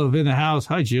Love in the house.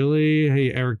 Hi, Jilly.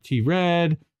 Hey, Eric T.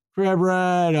 Red. Greg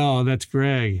Red. Oh, that's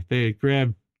Greg.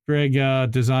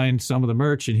 Greg designed some of the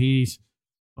merch, and he's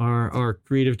our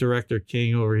creative director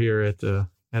king over here at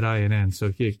INN. So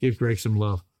give Greg some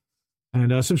love.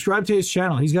 And subscribe to his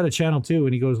channel. He's got a channel too,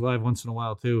 and he goes live once in a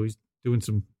while too. He's doing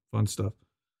some fun stuff.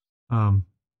 All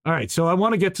right, so I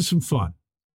want to get to some fun.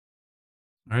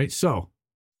 All right, so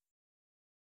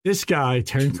this guy,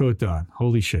 Turncoat Don,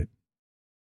 holy shit.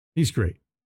 He's great.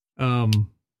 I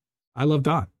love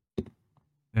Don.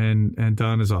 And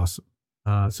Don is awesome.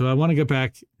 So I want to go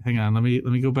back. Hang on, let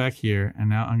me go back here. And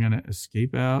now I'm gonna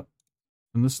escape out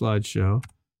from the slideshow.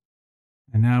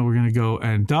 And now we're gonna go,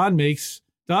 and Don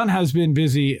has been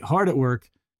busy, hard at work,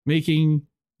 making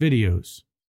videos.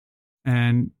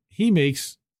 And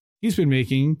he's been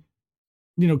making,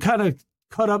 kind of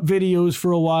cut up videos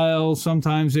for a while.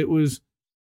 Sometimes it was,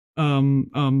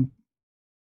 some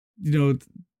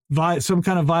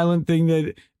kind of violent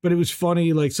thing but it was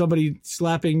funny, like somebody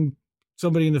slapping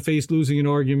somebody in the face, losing an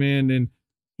argument. And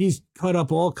he's cut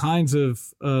up all kinds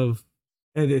of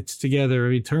edits together. I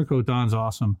mean, Turncoat Don's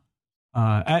awesome.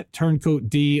 At Turncoat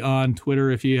D on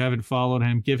Twitter. If you haven't followed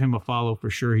him, give him a follow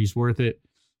for sure. He's worth it.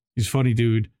 He's a funny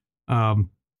dude.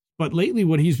 But lately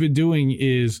what he's been doing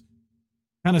is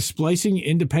kind of splicing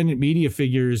independent media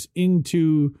figures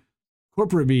into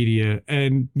corporate media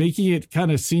and making it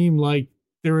kind of seem like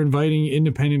they're inviting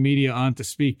independent media on to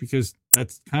speak, because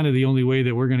that's kind of the only way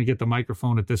that we're going to get the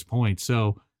microphone at this point.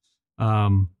 So,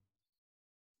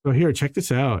 here, check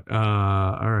this out.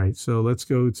 All right. So let's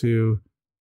go to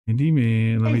Indie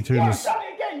Man. Let me turn this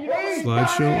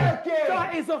slideshow.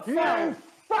 That is a foul.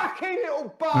 Fucking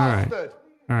little bastard.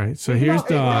 All right. So here's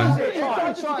Don.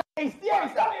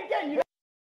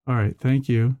 All right. Thank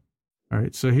you. All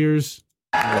right. So here's.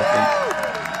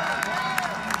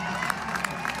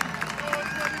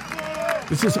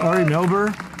 This is Ari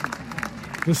Melber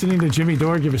listening to Jimmy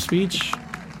Dore give a speech.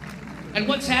 And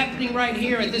what's happening right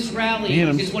here at this rally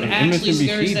is what actually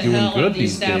scares the hell out of the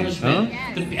establishment.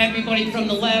 Everybody from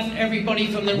the left,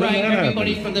 everybody from the right,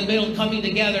 everybody from the middle coming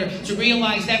together to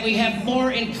realize that we have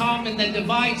more in common than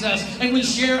divides us, and we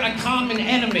share a common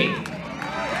enemy.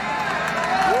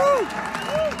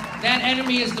 That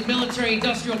enemy is the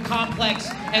military-industrial complex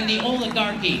and the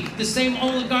oligarchy. The same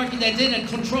oligarchy that did a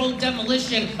controlled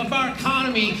demolition of our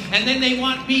economy, and then they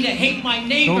want me to hate my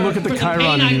neighbor for the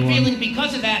pain I'm feeling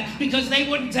because of that, because they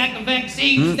wouldn't take the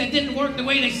vaccines that didn't work the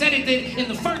way they said it did in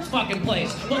the first fucking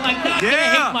place. Well, I'm not gonna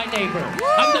hate my neighbor.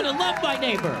 I'm gonna love my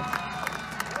neighbor.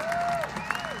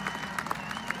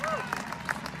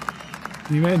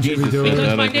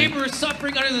 Because my neighbor is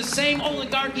suffering under the same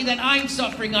oligarchy that I'm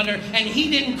suffering under, and he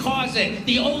didn't cause it.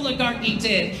 The oligarchy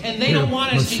did, and they don't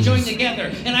want us to join together.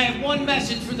 And I have one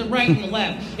message for the right and the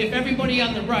left. If everybody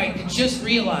on the right could just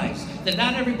realize that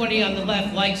not everybody on the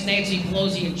left likes Nancy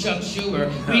Pelosi and Chuck Schumer.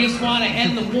 We just want to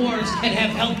end the wars and have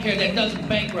healthcare that doesn't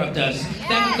bankrupt us.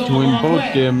 That would go a long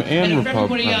way. Dem and if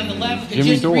everybody on the left could Jimmy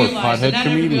just Dore, realize that pothead not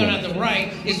comedian. everyone on the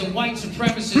right is a white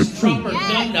supremacist Trump or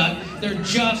gun nut. They're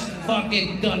just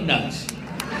fucking gun nuts.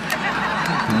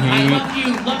 I love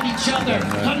you. Love each other.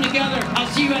 Come together. I'll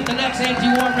see you at the next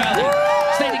anti-war rally.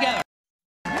 Stay together.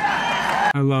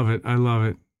 I love it. I love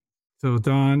it. So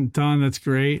Don, that's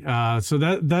great. So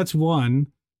that's one,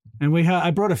 and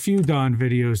I brought a few Don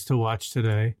videos to watch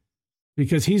today,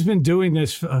 because he's been doing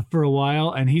this for a while,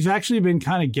 and he's actually been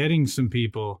kind of getting some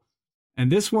people,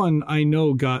 and this one I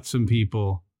know got some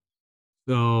people.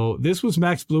 So this was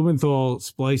Max Blumenthal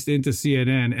spliced into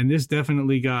CNN, and this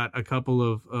definitely got a couple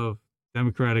of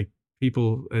Democratic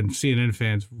people and CNN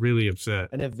fans really upset.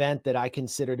 An event that I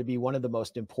consider to be one of the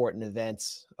most important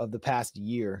events of the past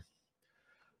year.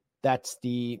 That's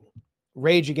the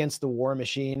Rage Against the War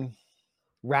Machine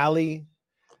rally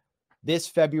this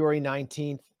February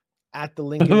 19th at the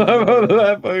Lincoln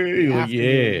Memorial.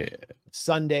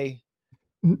 Sunday,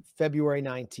 February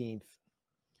 19th.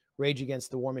 Rage Against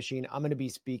the War Machine. I'm going to be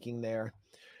speaking there.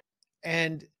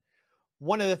 And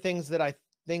one of the things that I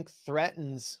think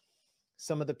threatens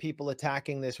some of the people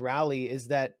attacking this rally is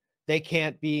that they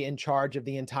can't be in charge of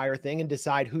the entire thing and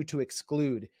decide who to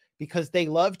exclude, because they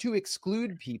love to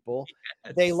exclude people.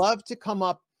 Yes. They love to come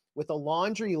up with a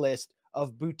laundry list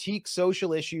of boutique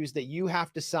social issues that you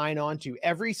have to sign on to,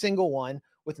 every single one,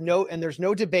 and there's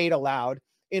no debate allowed,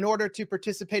 in order to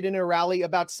participate in a rally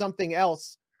about something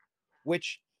else,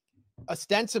 which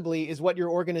ostensibly is what your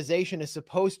organization is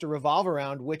supposed to revolve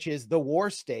around, which is the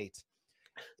war state.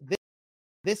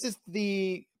 This is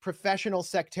the professional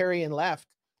sectarian left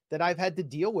that I've had to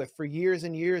deal with for years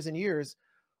and years and years,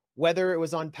 whether it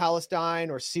was on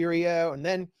Palestine or Syria. And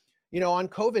then, on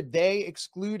COVID, they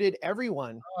excluded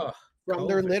everyone from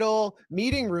their little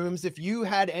meeting rooms. If you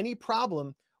had any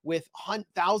problem with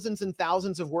thousands and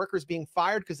thousands of workers being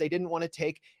fired because they didn't want to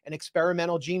take an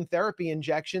experimental gene therapy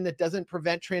injection that doesn't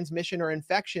prevent transmission or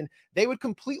infection, they would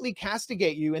completely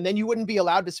castigate you. And then you wouldn't be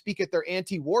allowed to speak at their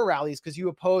anti-war rallies because you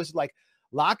opposed like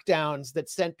lockdowns that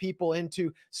sent people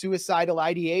into suicidal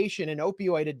ideation and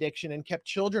opioid addiction and kept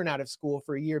children out of school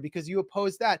for a year because you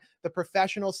opposed that. The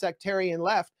professional sectarian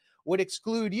left would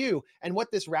exclude you. And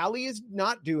what this rally is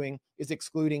not doing is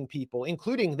excluding people,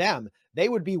 including them. They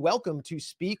would be welcome to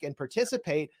speak and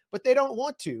participate, but they don't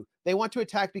want to. They want to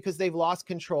attack because they've lost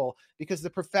control, because the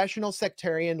professional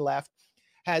sectarian left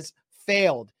has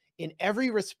failed in every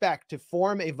respect to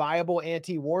form a viable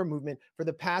anti-war movement for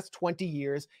the past 20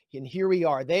 years. And here we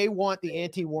are. They want the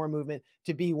anti-war movement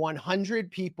to be 100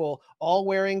 people all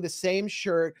wearing the same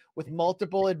shirt with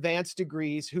multiple advanced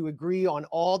degrees who agree on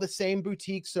all the same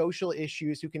boutique social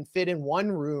issues, who can fit in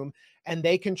one room, and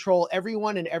they control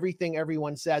everyone and everything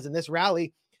everyone says. And this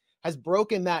rally has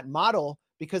broken that model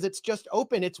because it's just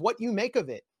open. It's what you make of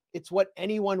it. It's what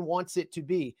anyone wants it to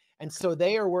be. And so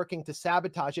they are working to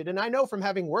sabotage it. And I know from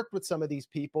having worked with some of these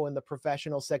people in the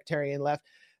professional sectarian left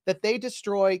that they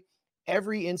destroy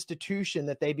every institution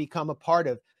that they become a part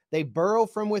of. They burrow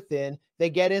from within,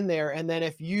 they get in there. And then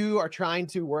if you are trying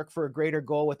to work for a greater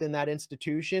goal within that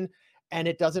institution and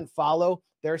it doesn't follow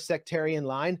their sectarian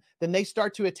line, then they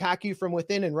start to attack you from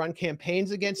within and run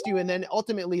campaigns against you. And then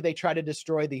ultimately they try to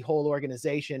destroy the whole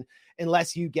organization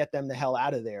unless you get them the hell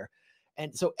out of there.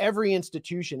 And so every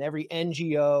institution, every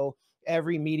NGO,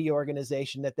 every media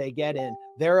organization that they get in,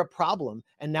 they're a problem.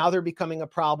 And now they're becoming a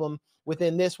problem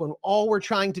within this when all we're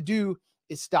trying to do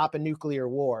is stop a nuclear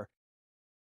war.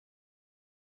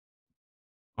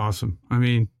 Awesome. I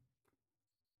mean,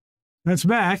 that's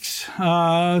Max.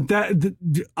 Obviously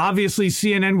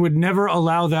CNN would never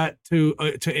allow that to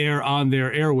air on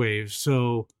their airwaves.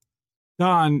 So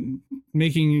Don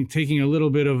taking a little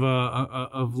bit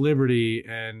of liberty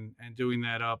and doing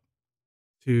that up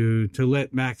to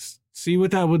let Max see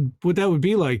what that would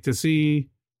be like, to see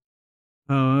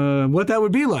what that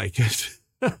would be like.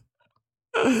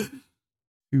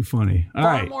 Too funny. All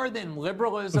right. Far more than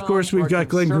liberalism, of course, we've got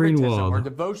Glenn Greenwald. Or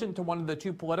devotion to one of the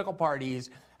two political parties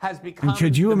has become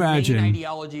could you imagine the main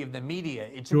ideology of the media.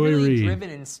 It's Joy really Reid. driven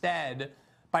instead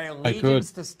by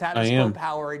allegiance to status quo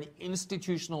power and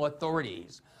institutional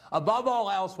authorities. Above all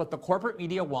else, what the corporate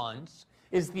media wants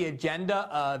is the agenda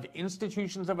of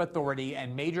institutions of authority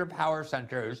and major power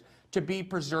centers to be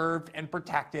preserved and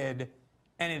protected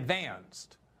and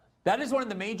advanced. That is one of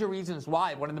the major reasons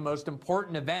why one of the most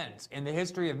important events in the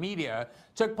history of media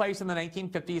took place in the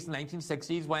 1950s and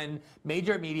 1960s when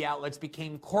major media outlets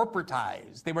became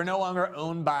corporatized. They were no longer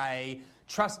owned by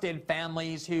trusted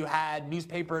families who had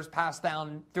newspapers passed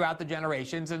down throughout the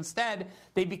generations. Instead,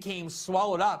 they became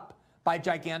swallowed up by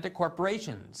gigantic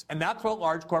corporations. And that's what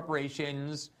large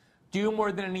corporations do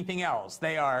more than anything else.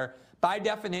 They are, by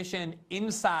definition,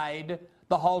 inside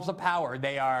the halls of power.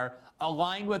 They are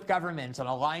aligned with governments and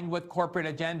aligned with corporate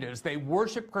agendas. They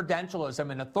worship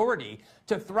credentialism and authority.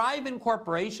 To thrive in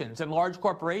corporations, in large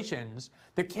corporations,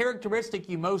 the characteristic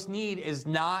you most need is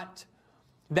not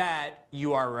that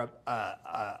you are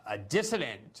a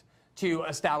dissident to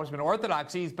establishment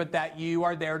orthodoxies, but that you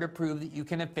are there to prove that you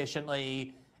can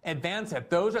efficiently advance it.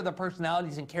 Those are the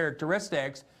personalities and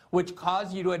characteristics which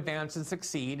cause you to advance and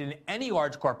succeed in any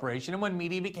large corporation. And when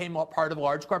media became a part of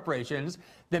large corporations,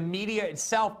 the media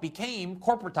itself became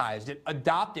corporatized. It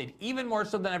adopted, even more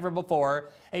so than ever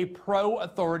before, a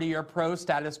pro-authority or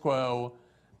pro-status quo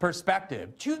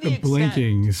perspective. To the extent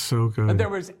blinking is so good.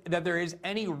 that there is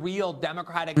any real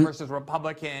Democratic versus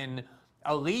Republican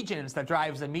allegiance that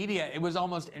drives the media, it was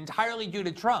almost entirely due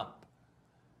to Trump.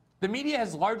 The media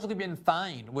has largely been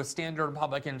fine with standard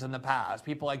Republicans in the past.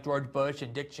 People like George Bush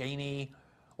and Dick Cheney,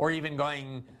 or even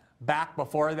going back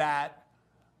before that.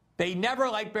 They never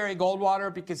liked Barry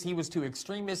Goldwater because he was too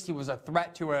extremist. He was a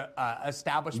threat to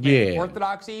establishment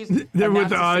orthodoxies. There and were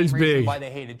that's the the eyes same reason big. why they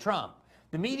hated Trump.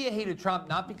 The media hated Trump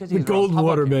not because The he's a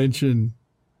Goldwater Republican, mention.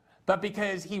 but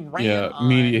because he ran on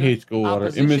media hates Goldwater.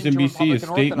 opposition to MSNBC is Republican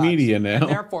state orthodoxy. media now. And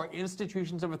therefore,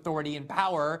 institutions of authority and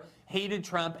power hated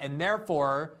Trump, and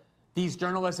therefore, these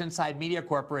journalists inside media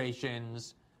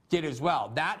corporations did as well.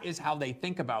 That is how they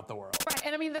think about the world. Right.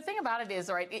 And I mean, the thing about it is,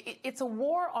 right, it's a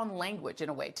war on language in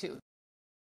a way, too.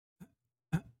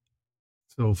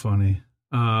 So funny.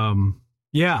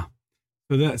 Yeah.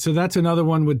 So that's another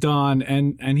one with Don,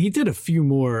 and he did a few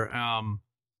more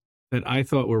that I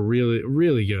thought were really,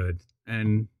 really good.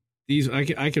 And these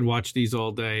I could watch these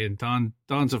all day. And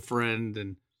Don's a friend,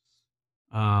 and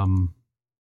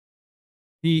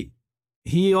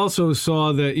he also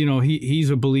saw that, you know, he's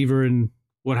a believer in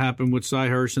what happened with Sy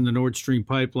Hersh and the Nord Stream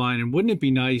pipeline. And wouldn't it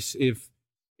be nice if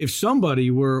somebody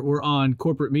were on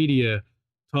corporate media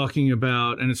talking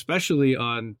about, and especially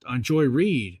on Joy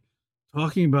Reid,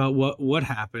 talking about what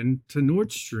happened to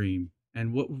Nord Stream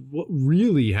and what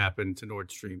really happened to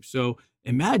Nord Stream. So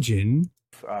imagine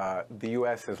the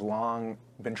U.S. has long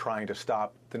been trying to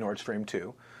stop the Nord Stream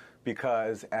 2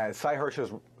 because, as Sy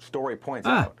Hersh's story points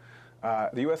out,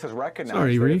 the U.S. has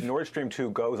recognized that if Nord Stream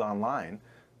 2 goes online,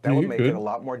 that would make it a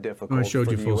lot more difficult for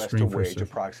the U.S. to wage a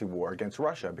proxy war against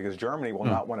Russia, because Germany will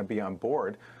not want to be on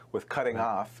board with cutting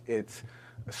off its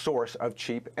source of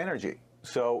cheap energy.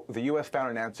 So the U.S.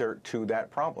 found an answer to that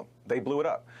problem. They blew it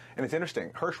up. And it's interesting.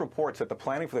 Hersh reports that the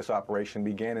planning for this operation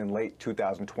began in late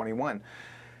 2021.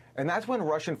 And that's when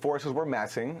Russian forces were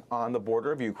massing on the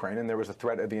border of Ukraine, and there was a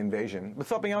threat of the invasion. But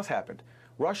something else happened.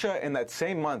 Russia, in that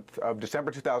same month of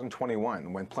December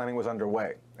 2021, when planning was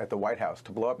underway at the White House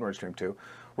to blow up Nord Stream 2,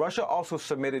 Russia also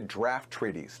submitted draft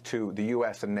treaties to the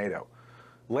U.S. and NATO,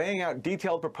 laying out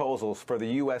detailed proposals for the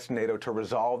U.S. and NATO to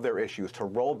resolve their issues, to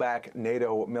roll back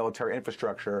NATO military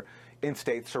infrastructure in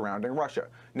states surrounding Russia.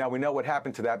 Now, we know what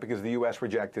happened to that because the U.S.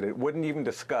 rejected it, wouldn't even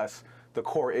discuss the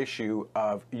core issue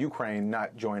of Ukraine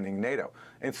not joining NATO.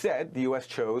 Instead, the U.S.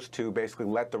 chose to basically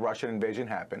let the Russian invasion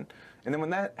happen. And then when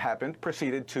that happened,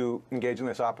 proceeded to engage in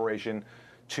this operation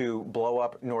to blow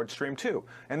up Nord Stream 2.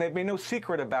 And they've made no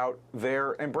secret about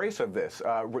their embrace of this.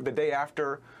 The day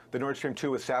after the Nord Stream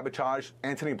 2 was sabotaged,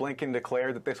 Antony Blinken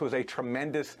declared that this was a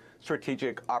tremendous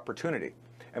strategic opportunity.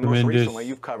 And most recently,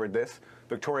 you've covered this,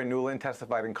 Victoria Nuland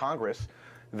testified in Congress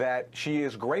that she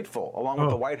is grateful, along with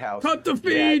the White House, cut the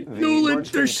feed, Nuland,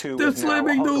 they're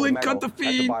slamming Nuland, cut the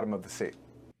feed. At the bottom of the sea.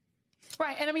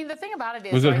 Right, and I mean, the thing about it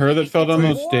is... Was it her that fell down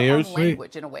those stairs?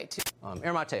 Language in a way, too.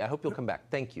 Ermate, I hope you'll come back.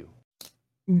 Thank you.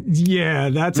 Yeah,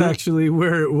 that's actually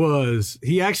where it was.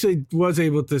 He actually was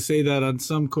able to say that on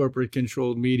some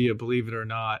corporate-controlled media, believe it or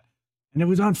not. And it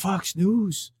was on Fox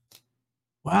News.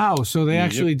 Wow, so they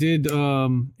actually did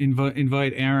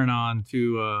invite Aaron on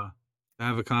to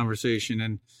have a conversation.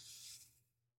 And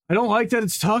I don't like that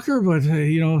it's Tucker, but,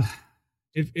 you know,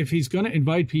 if he's going to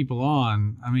invite people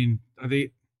on, I mean,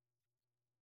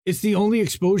 it's the only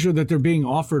exposure that they're being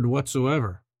offered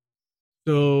whatsoever.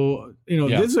 So, you know,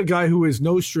 this is a guy who is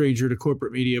no stranger to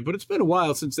corporate media, but it's been a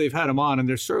while since they've had him on, and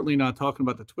they're certainly not talking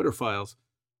about the Twitter files.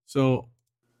 So,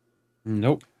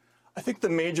 nope. I think the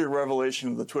major revelation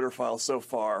of the Twitter files so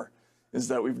far is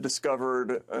that we've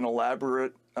discovered an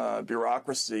elaborate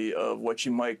bureaucracy of what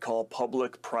you might call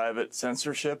public-private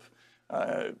censorship.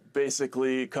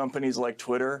 Basically, companies like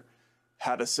Twitter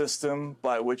had a system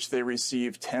by which they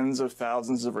received tens of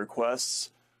thousands of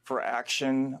requests for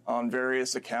action on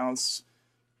various accounts,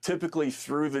 typically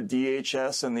through the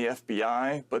DHS and the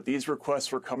FBI, but these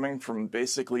requests were coming from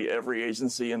basically every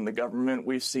agency in the government.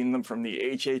 We've seen them from the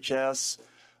HHS,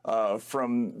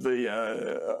 from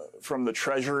the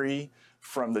Treasury,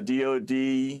 from the DOD,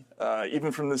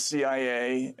 even from the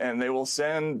CIA, and they will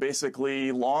send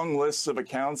basically long lists of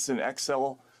accounts in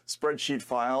Excel spreadsheet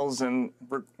files and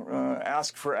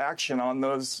ask for action on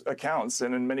those accounts,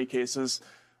 and in many cases,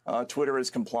 Twitter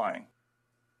is complying.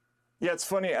 Yeah, it's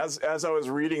funny, as I was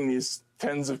reading these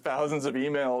tens of thousands of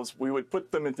emails, we would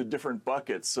put them into different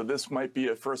buckets. So this might be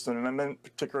a First Amendment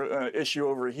particular issue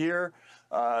over here.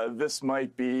 This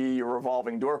might be a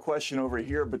revolving door question over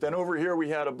here. But then over here, we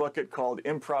had a bucket called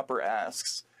improper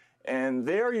asks. And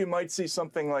there you might see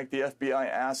something like the FBI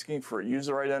asking for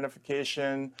user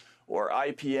identification or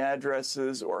IP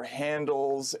addresses or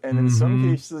handles, and in some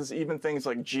cases, even things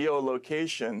like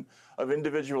geolocation of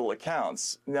individual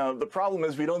accounts. Now, the problem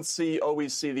is we don't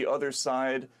always see the other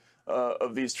side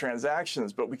of these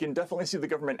transactions, but we can definitely see the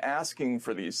government asking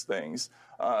for these things.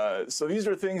 So these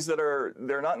are things that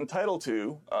they're not entitled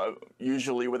to,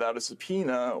 usually without a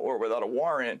subpoena or without a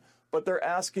warrant, but they're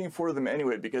asking for them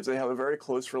anyway because they have a very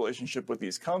close relationship with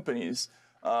these companies.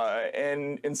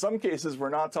 And in some cases, we're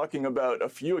not talking about a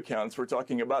few accounts, we're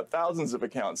talking about thousands of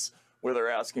accounts where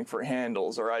they're asking for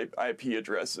handles or IP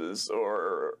addresses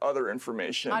or other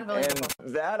information. And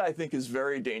that, I think, is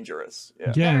very dangerous. Yeah.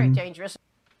 Again, very dangerous.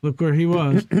 Look where he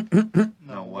was.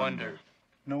 No wonder.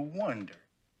 No wonder.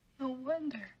 No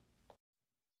wonder.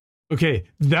 Okay,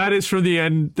 that is for the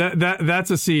end. That's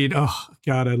a scene. Oh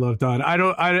God, I love Don. I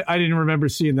didn't remember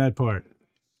seeing that part.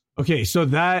 Okay, so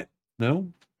that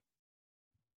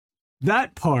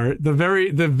part,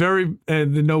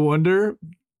 the no wonder.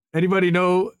 Anybody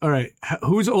know? All right,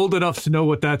 who's old enough to know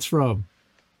what that's from?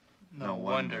 No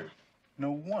wonder.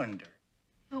 No wonder.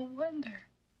 No wonder.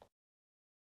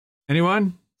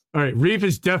 Anyone? All right, Reef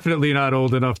is definitely not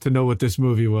old enough to know what this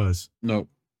movie was. Nope.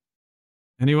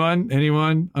 Anyone?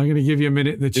 I'm going to give you a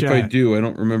minute in the chat. If I do, I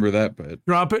don't remember that, but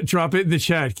drop it in the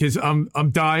chat because I'm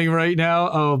dying right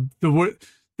now.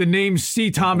 The name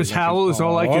C. Thomas Howell is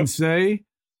all I can say.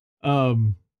 Oh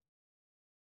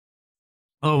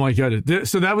my God!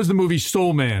 So that was the movie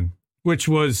Soul Man, which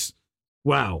was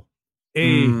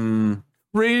cringe.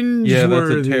 Yeah, that's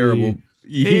a terrible.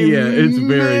 Yeah, it's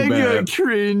very bad.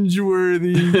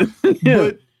 Cringeworthy,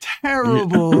 but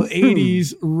terrible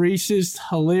 80s racist,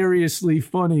 hilariously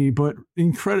funny, but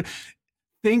incredible.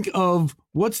 Think of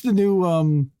what's the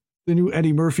new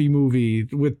Eddie Murphy movie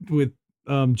with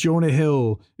Jonah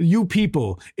Hill, You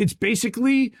People. It's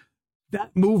basically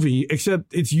that movie,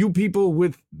 except it's You People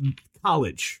with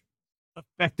college,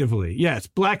 effectively. Yeah, it's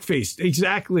blackface.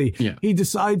 Exactly. Yeah. He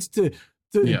decides to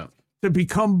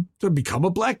become a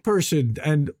black person,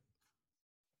 and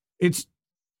it's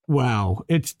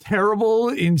terrible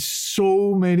in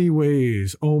so many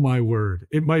ways. Oh my word.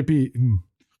 It might be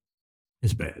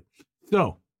it's bad.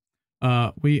 So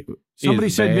somebody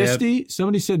said Misty.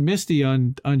 Somebody said Misty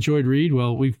on Joyd Reid.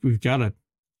 Well, we've gotta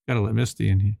let Misty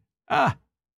in here.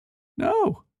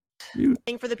 No.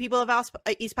 For the people of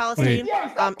East Palestine,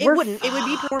 it wouldn't. It would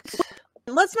be.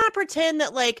 Let's not pretend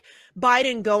that like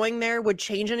Biden going there would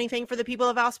change anything for the people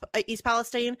of East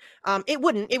Palestine. It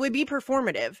wouldn't. It would be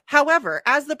performative. However,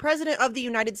 as the president of the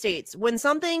United States, when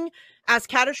something as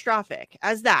catastrophic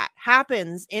as that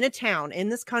happens in a town in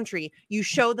this country, you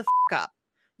show the up.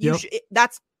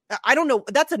 I don't know.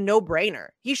 That's a no-brainer.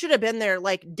 He should have been there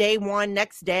like day one,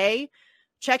 next day,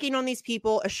 checking on these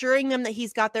people, assuring them that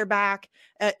he's got their back.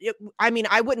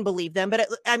 I wouldn't believe them, but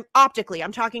I'm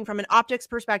talking from an optics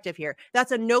perspective here.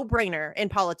 That's a no-brainer in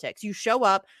politics. You show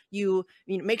up, you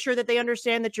make sure that they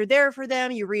understand that you're there for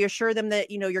them. You reassure them that,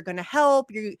 you're going to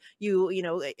help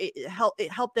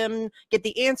help them get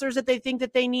the answers that they think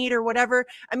that they need or whatever.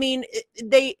 I mean,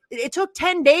 it took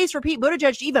 10 days for Pete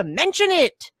Buttigieg to even mention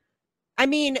it. I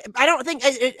mean, I don't think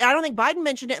Biden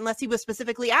mentioned it unless he was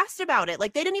specifically asked about it.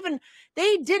 Like they didn't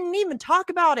even talk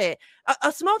about it.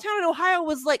 A small town in Ohio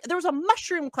was like, there was a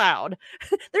mushroom cloud.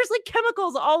 There's like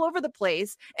chemicals all over the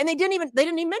place. And they didn't even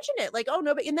mention it. Like, oh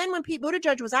no. And then when Pete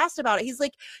Buttigieg was asked about it, he's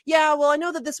like, yeah, well, I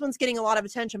know that this one's getting a lot of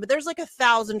attention, but there's like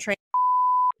 1,000 trains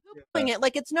doing it.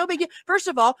 Like it's no big deal. First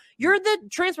of all, you're the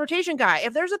transportation guy.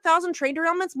 If there's 1,000 train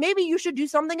derailments, maybe you should do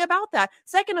something about that.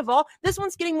 Second of all, this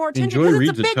one's getting more attention because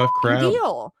it's a big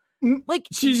deal. Like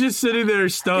she's just sitting there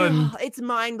stunned. It's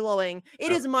mind blowing.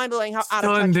 It is mind blowing how out of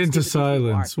touch stunned into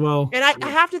silence. Well, and I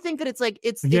have to think that it's like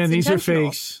it's these are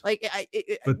fakes. Like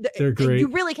but they're great. You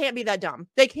really can't be that dumb.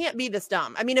 They can't be this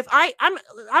dumb. I mean, if I'm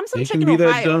some chick in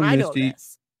Ohio and I know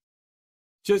this.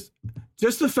 Just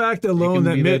the fact alone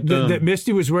that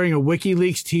Misty was wearing a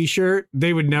WikiLeaks T-shirt,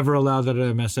 they would never allow that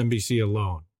at MSNBC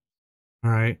alone.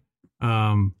 All right.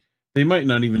 They might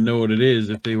not even know what it is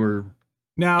if they were.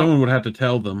 Now someone would have to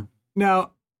tell them.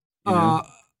 Now, now,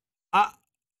 I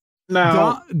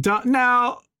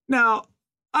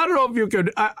don't know if you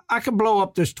could. I could blow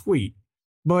up this tweet,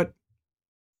 but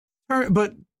what's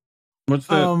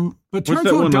that? But what's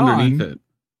that one underneath it?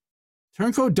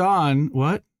 Turncoat Don,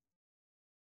 what?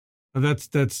 That's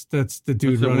the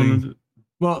dude running.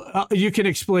 Well, you can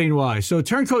explain why. So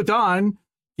Turncoat Don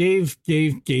gave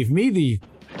me the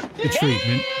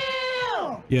treatment.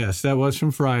 Yes, that was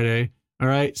from Friday. All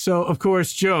right. So of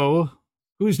course Joe,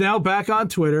 who's now back on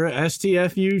Twitter,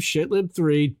 STFU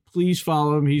shitlib3. Please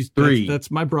follow him. He's 3.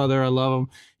 That's my brother. I love him.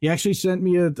 He actually sent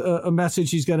me a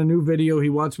message. He's got a new video. He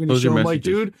wants me to show him. Like,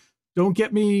 dude, don't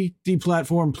get me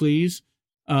deplatformed, please.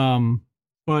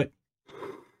 But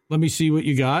let me see what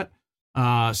you got.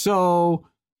 So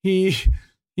he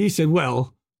said,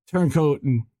 well, Turncoat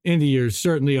and Indy are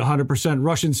certainly 100%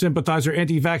 Russian sympathizer,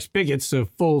 anti-vax bigots, so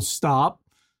full stop.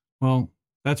 Well,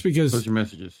 that's because those are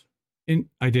messages.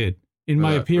 I did in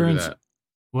my appearance.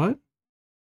 What?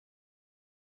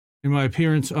 In my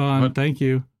appearance on, what? Thank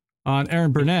you, on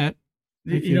Aaron Burnett.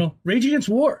 Rage against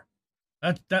war.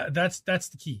 That's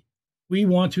the key. We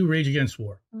want to rage against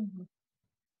war. Mm-hmm.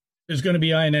 There's going to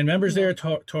be INN members there.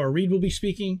 Tara Reid will be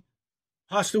speaking.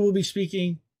 Hosta will be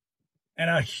speaking, and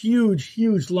a huge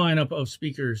lineup of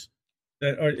speakers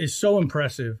that is so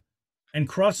impressive and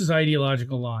crosses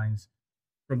ideological lines,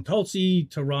 from Tulsi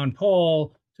to Ron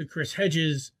Paul to Chris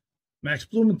Hedges, Max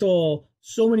Blumenthal,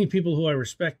 so many people who I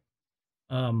respect,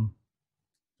 some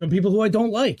people who I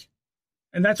don't like,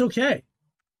 and that's okay.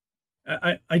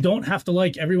 I don't have to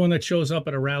like everyone that shows up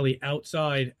at a rally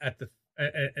outside at the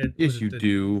yes, you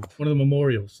do. One of the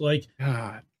memorials. Like,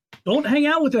 God. Don't hang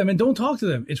out with them and don't talk to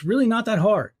them. It's really not that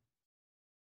hard.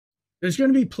 there's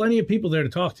going to be plenty of people there to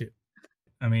talk to.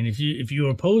 I mean, if you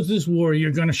oppose this war,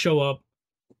 you're going to show up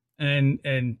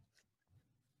and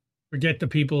forget the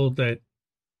people that,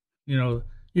 you know,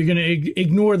 you're going to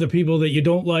ignore the people that you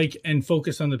don't like and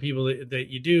focus on the people that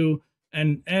you do.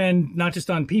 And not just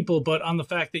on people, but on the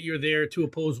fact that you're there to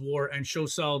oppose war and show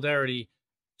solidarity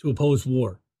to oppose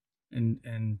war.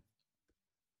 And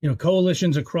you know,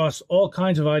 coalitions across all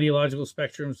kinds of ideological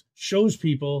spectrums shows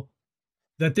people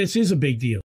that this is a big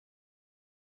deal.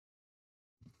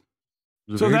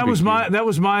 So that was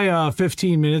my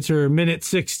 15 minutes or minute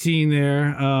 16 there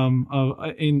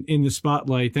in the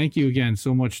spotlight. Thank you again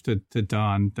so much to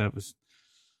Don. That was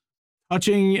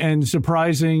touching and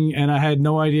surprising, and I had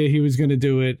no idea he was going to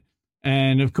do it.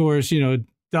 And of course, you know,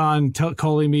 Don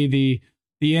calling me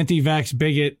the anti-vax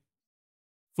bigot,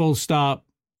 full stop.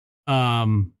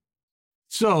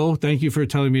 So thank you for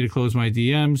telling me to close my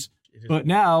DMs. But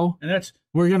now, and that's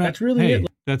really it.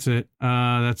 That's it.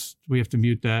 We have to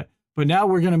mute that. But now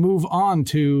we're going to move on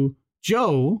to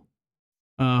Joe,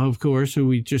 of course, who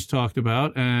we just talked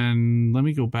about. And let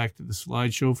me go back to the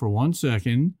slideshow for 1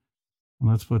 second.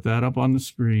 Let's put that up on the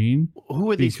screen. Who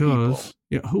are these people?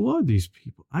 Yeah, who are these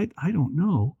people? I don't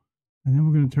know. And then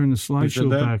we're going to turn the slideshow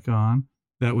back on.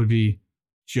 That would be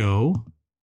Joe.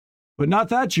 But not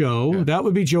that Joe. Yeah. That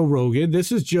would be Joe Rogan.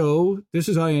 This is Joe. This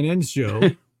is INN's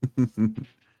Joe.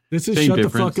 This is Shut the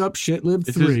Fuck Up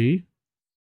Shitlib 3.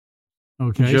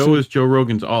 Okay. Joe is Joe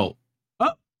Rogan's alt.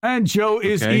 Oh, and Joe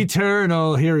is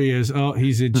eternal. Here he is. Oh,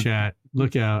 he's in chat.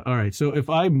 Look out. All right. So if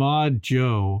I mod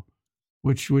Joe...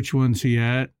 Which one's he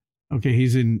at? Okay,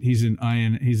 he's in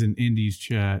Indy's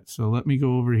chat. So let me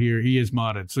go over here. He is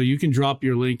modded. So you can drop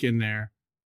your link in there.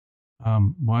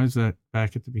 Why is that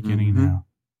back at the beginning now?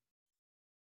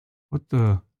 What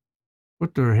the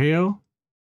hell?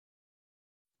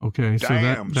 Okay, so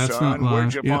that's son, not live.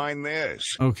 Where'd you find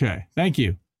this? Okay, thank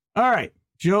you. All right,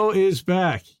 Joe is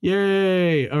back.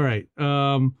 Yay! All right.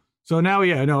 So now,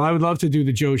 I would love to do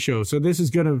the Joe show. So this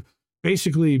is gonna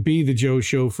basically be the Joe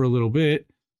show for a little bit.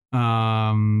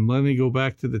 Let me go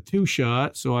back to the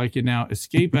 2-shot so I can now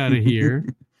escape out of here.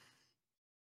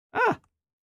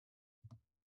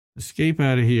 Escape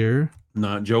out of here.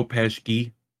 Not Joe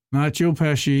Pesci. Not Joe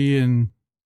Pesci and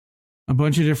a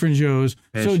bunch of different Joes.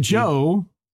 Pesci. So Joe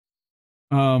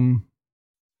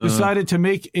decided to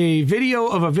make a video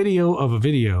of a video of a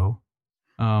video.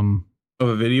 Of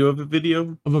a video of a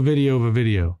video? Of a video of a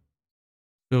video.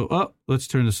 So, let's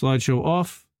turn the slideshow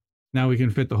off. Now we can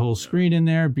fit the whole screen in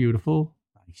there. Beautiful.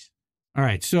 Nice. All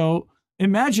right. So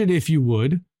imagine, if you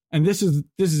would, and this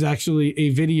is actually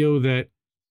a video that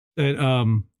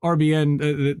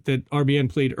RBN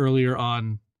played earlier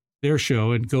on their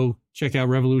show, and go check out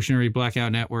Revolutionary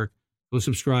Blackout Network. Go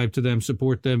subscribe to them,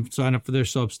 support them, sign up for their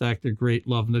Substack. They're great.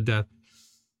 Love them to death.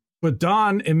 But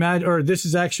this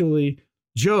is actually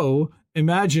Joe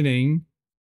imagining,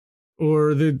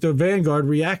 or the Vanguard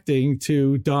reacting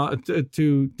to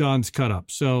Don's cut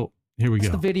up. So here we go.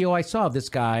 That's the video I saw of this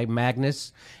guy,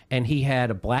 Magnus, and he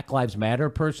had a Black Lives Matter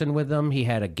person with him. He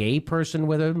had a gay person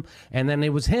with him, and then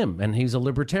it was him, and he's a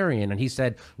libertarian. And he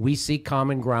said, "We seek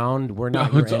common ground. We're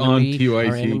not your enemy,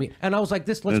 our enemy." And I was like,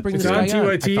 let's bring this guy on. It's on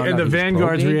TYT, and the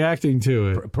Vanguard's reacting to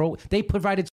it. They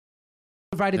provided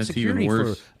security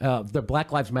for the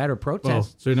Black Lives Matter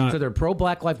protests. So they're pro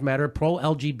Black Lives Matter, pro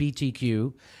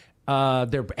LGBTQ.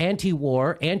 They're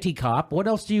anti-war, anti-cop. What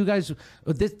else do you guys?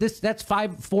 That's 4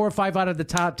 or 5 out of the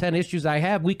top 10 issues I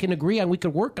have. We can agree on. We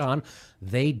could work on.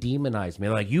 They demonize me.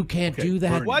 Like, you can't do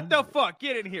that. What the fuck?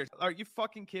 Get in here! Are you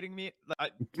fucking kidding me?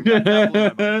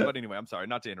 But anyway, I'm sorry,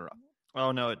 not to interrupt.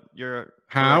 Oh no, you're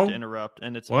how to interrupt,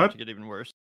 and it's about to get even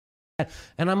worse.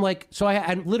 And I'm like, so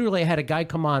I literally had a guy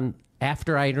come on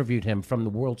after I interviewed him from the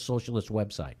World Socialist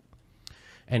website,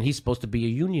 and he's supposed to be a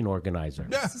union organizer.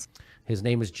 Yes. His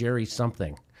name is Jerry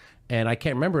something, and I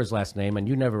can't remember his last name, and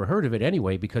you never heard of it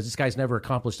anyway, because this guy's never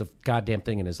accomplished a goddamn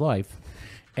thing in his life.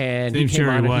 And he came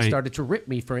on and he started to rip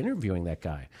me for interviewing that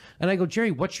guy. And I go,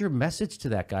 Jerry, what's your message to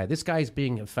that guy? This guy's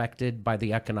being affected by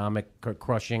the economic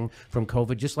crushing from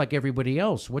COVID, just like everybody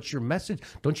else. What's your message?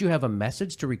 Don't you have a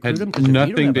message to recruit him?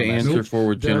 Nothing to answer for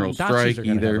with General Strike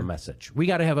either. Have a message. We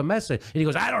got to have a message. And he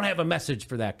goes, I don't have a message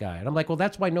for that guy. And I'm like, well,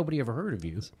 that's why nobody ever heard of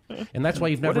you. And that's why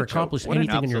you've never accomplished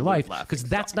anything in your life, because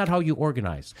that's not how you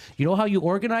organize. You know how you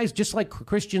organize? Just like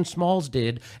Christian Smalls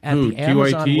did at the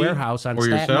Amazon warehouse on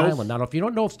Staten Island. Now, if you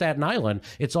don't know ghetto of Staten Island,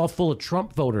 it's all full of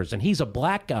Trump voters, and he's a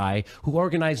black guy who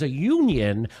organized a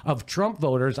union of Trump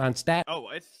voters on Staten. Oh,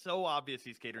 it's so obvious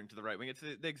he's catering to the right wing. It's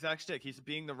the exact shtick. He's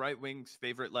being the right wing's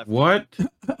favorite left. What?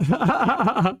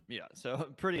 Yeah, so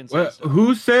pretty insane.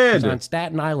 Who said? On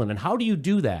Staten Island. And how do you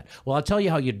do that? Well, I'll tell you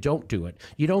how you don't do it.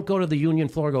 You don't go to the union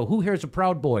floor and go, who here's a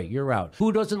Proud Boy? You're out.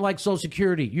 Who doesn't like Social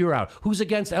Security? You're out. Who's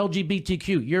against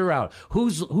LGBTQ? You're out.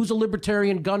 Who's a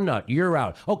libertarian gun nut? You're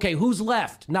out. Okay, who's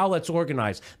left? Now let's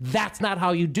organize. That's not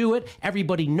how you do it.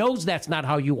 Everybody knows that's not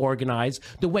how you organize.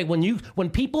 The way when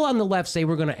people on the left say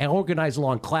we're going to organize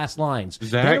along class lines,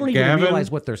 they don't even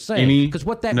realize what they're saying, because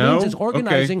what that means is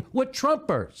organizing with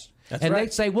Trumpers. That's and right.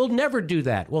 They say, we'll never do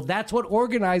that. Well, that's what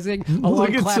organizing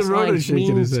along class lines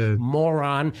means,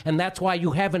 moron. And that's why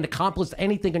you haven't accomplished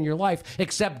anything in your life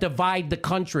except divide the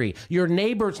country. Your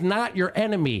neighbor's not your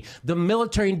enemy. The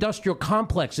military-industrial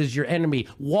complex is your enemy.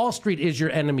 Wall Street is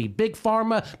your enemy. Big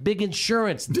pharma, big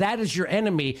insurance, that is your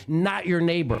enemy, not your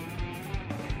neighbor.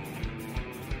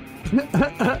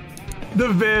 The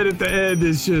van at the end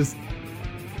is just...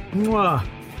 Mwah.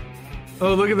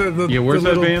 Oh, look at the yeah. Where's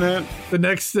that van at? The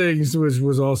next things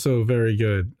was also very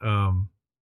good.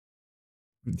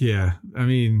 Yeah, I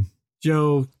mean,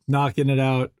 Joe knocking it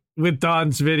out with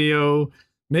Don's video,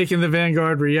 making the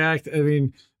Vanguard react. I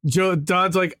mean,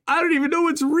 Don's like, I don't even know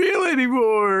what's real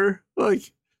anymore.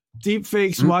 Like deep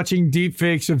fakes, watching deep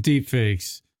fakes of deep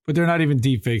fakes, but they're not even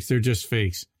deep fakes; they're just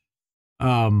fakes.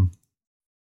 Joe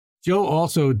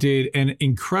also did an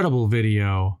incredible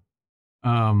video.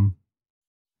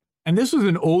 And this was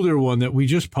an older one that we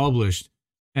just published.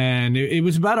 And it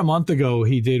was about a month ago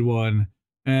he did one.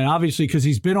 And obviously, because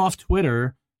he's been off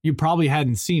Twitter, you probably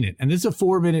hadn't seen it. And this is a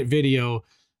 4-minute video.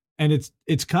 And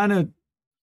it's kind of,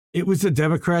 it was the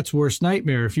Democrats' worst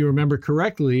nightmare. If you remember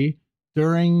correctly,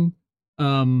 during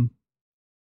the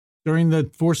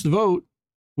forced vote,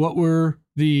 what were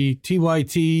the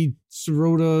TYT,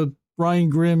 Sirota, Brian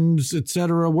Grimms,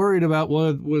 etc. worried about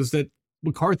was that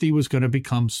McCarthy was going to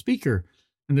become speaker.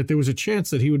 And that there was a chance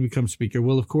that he would become speaker.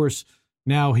 Well, of course,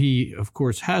 now he, of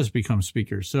course, has become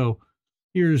speaker. So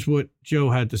here's what Joe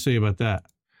had to say about that.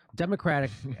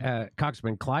 Democratic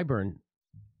Congressman Clyburn,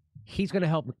 he's going to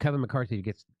help Kevin McCarthy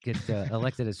to get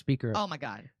elected as Speaker oh my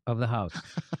God. Of the House.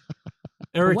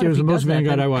 Eric, it was the most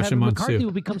Vanguard I watched in months, too. McCarthy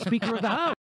will become Speaker of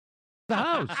the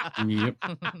House. Yep.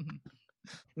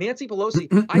 Nancy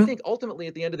Pelosi, I think ultimately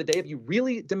at the end of the day, if you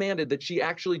really demanded that she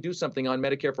actually do something on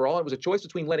Medicare for all, it was a choice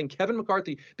between letting Kevin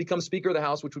McCarthy become Speaker of the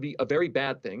House, which would be a very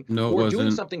bad thing, or doing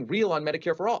something real on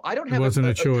Medicare for all. I don't have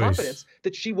a confidence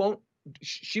that she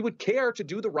would care to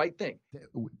do the right thing.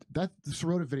 That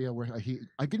Sirota video where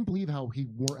I couldn't believe how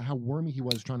wormy he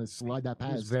was trying to slide that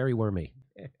past. He was very wormy.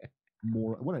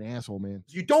 What an asshole, man.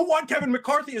 You don't want Kevin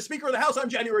McCarthy as Speaker of the House on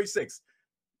January 6th.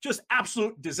 Just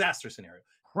absolute disaster scenario.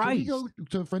 Can we go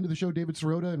to a friend of the show, David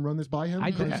Sirota, and run this by him?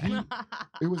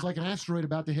 It was like an asteroid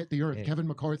about to hit the Earth. Kevin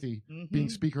McCarthy being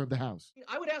Speaker of the House.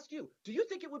 I would ask you, do you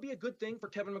think it would be a good thing for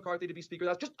Kevin McCarthy to be Speaker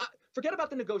of the House? Just forget about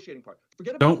the negotiating part.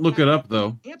 Don't look it up,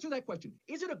 though. Answer that question.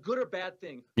 Is it a good or bad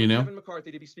thing for Kevin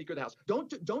McCarthy to be Speaker of the House?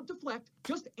 Don't deflect.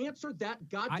 Just answer that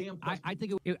goddamn question. I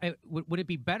think would it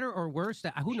be better or worse?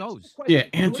 Who knows? Yeah,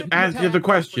 answer the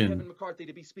question. Kevin McCarthy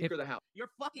to be Speaker of the House. You're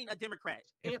fucking a Democrat.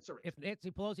 Answer it. If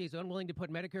Nancy Pelosi is unwilling to put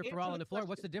Medicare for all on the floor,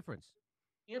 what's the difference?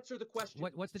 Answer the question.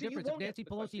 What's the difference if Nancy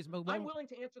Pelosi is... I'm willing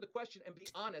to answer the question and be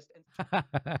honest.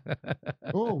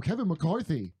 Oh, Kevin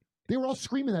McCarthy. They were all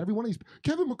screaming that. Every one of these.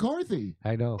 Kevin McCarthy.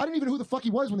 I know. I didn't even know who the fuck he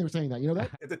was when they were saying that. You know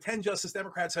that? If the 10 Justice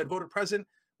Democrats had voted president,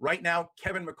 right now,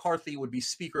 Kevin McCarthy would be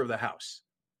Speaker of the House.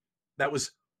 That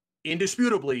was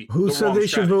indisputably who said they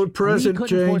should vote president. We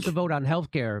couldn't force a vote on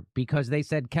healthcare because they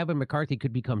said Kevin McCarthy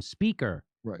could become Speaker.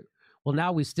 Right. Well,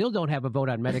 now we still don't have a vote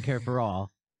on Medicare for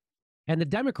all. And the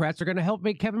Democrats are going to help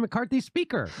make Kevin McCarthy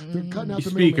Speaker. They're cutting out the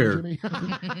Speaker.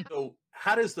 So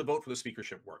how does the vote for the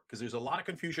speakership work? Because there's a lot of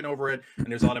confusion over it, and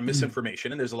there's a lot of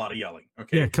misinformation, and there's a lot of yelling.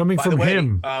 Okay. Yeah, coming By from the way,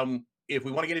 him. If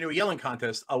we want to get into a yelling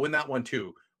contest, I'll win that one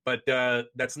too. But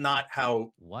that's not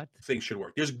how things should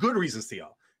work. There's good reasons to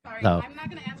yell. Sorry, No. I'm not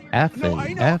going to answer your F question. No,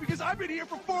 I know, F. because I've been here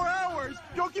for 4 hours.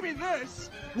 Don't give me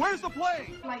this. Where's the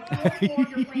plane? Like,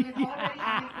 your plane is already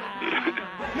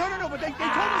No, but they told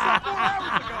us that 4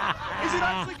 hours ago. Is it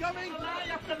actually coming?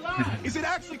 Is it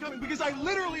actually coming? Because I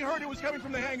literally heard it was coming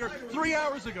from the hangar 3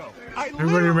 hours ago.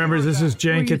 Everybody remembers this is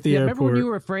Jank at the Remember when airport. you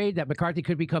were afraid that McCarthy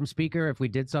could become Speaker if we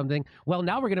did something? Well,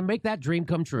 now we're going to make that dream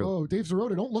come true. Oh, Dave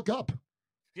Sirota, don't look up.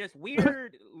 Just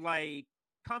weird, like,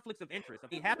 conflicts of interest.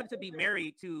 He happened to be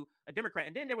married to a Democrat.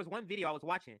 And then there was one video I was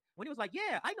watching when he was like,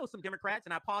 yeah, I know some Democrats.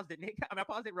 And I paused it, Nick. I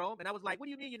paused it, Rome. And I was like, what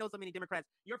do you mean you know so many Democrats?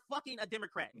 You're fucking a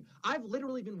Democrat. I've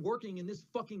literally been working in this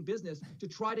fucking business to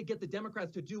try to get the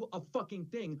Democrats to do a fucking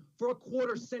thing for a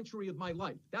quarter century of my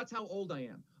life. That's how old I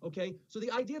am. Okay. So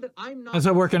the idea that I'm not how's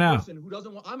that working out? Who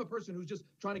doesn't want, I'm a person who's just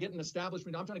trying to get an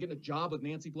establishment. I'm trying to get a job with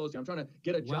Nancy Pelosi. I'm trying to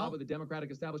get a job with the Democratic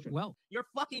establishment. Well, you're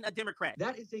fucking a Democrat.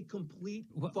 That is a complete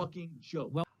fucking joke.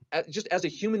 Well, just as a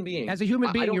human being. As a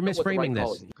human being, you're misframing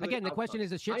this. Again, the question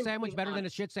is a shit sandwich better than a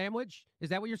shit sandwich? Is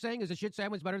that what you're saying? Is a shit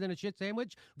sandwich better than a shit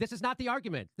sandwich? This is not the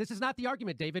argument. This is not the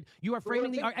argument, David. You are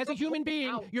framing the as a human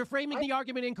being, you're framing the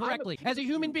argument incorrectly. As a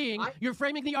human being, you're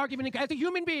framing the argument as a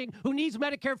human being who needs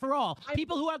Medicare for all.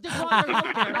 People who have this want their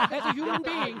healthcare. As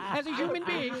a human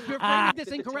being, you're framing this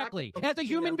incorrectly. As a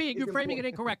human being, you're framing it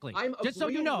incorrectly. Just so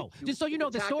you know,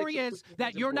 the story is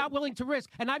that you're not willing to risk.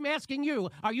 And I'm asking you,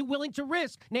 are you willing to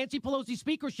risk Nancy Pelosi's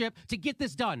speakership to get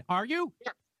this done? Are you?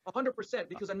 Yeah, 100%,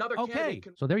 because another candidate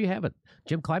can... So there you have it.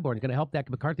 Jim Clyburn is going to help that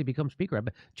McCarthy become speaker.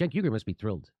 But Cenk Uygur must be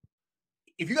thrilled.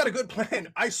 If you got a good plan,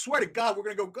 I swear to God, we're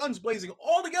going to go guns blazing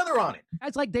all together on it.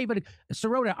 Guys like David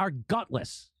Sirota are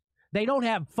gutless. They don't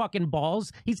have fucking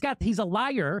balls. He's a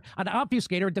liar, an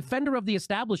obfuscator, a defender of the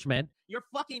establishment. You're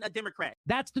fucking a Democrat.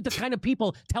 That's the kind of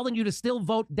people telling you to still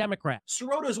vote Democrat.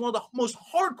 Sirota is one of the most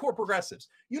hardcore progressives.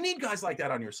 You need guys like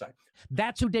that on your side.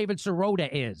 That's who David Sirota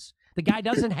is. The guy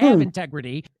doesn't have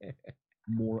integrity.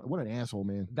 What an asshole,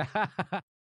 man.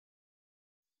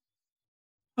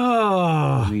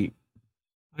 Oh,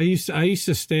 I used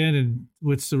to stand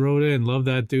with Sirota and love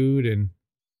that dude, and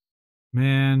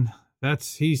man,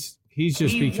 he's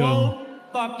just become.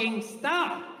 Won't fucking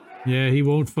stop. Yeah, he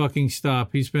won't fucking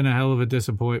stop. He's been a hell of a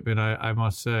disappointment, I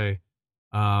must say.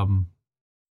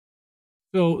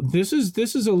 So this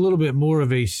is a little bit more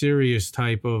of a serious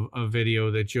type of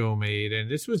video that Joe made, and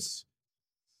this is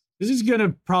gonna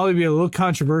probably be a little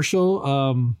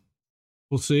controversial.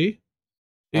 We'll see.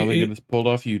 Probably get this pulled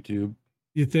off YouTube.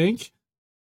 You think?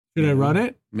 Should I run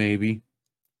it? Maybe.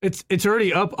 It's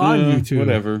already up on YouTube.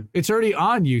 Whatever. It's already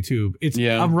on YouTube.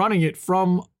 I'm running it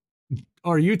from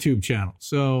our YouTube channel.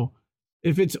 So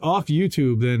if it's off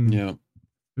YouTube, then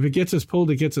if it gets us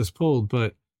pulled, it gets us pulled.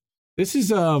 But this is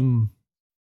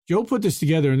Joe put this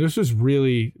together, and this was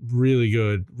really, really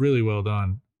good, really well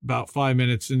done. About 5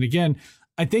 minutes. And again,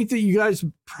 I think that you guys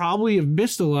probably have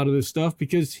missed a lot of this stuff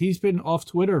because he's been off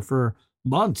Twitter for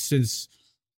months, since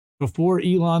before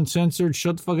Elon censored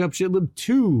Shut the Fuck Up Shitlib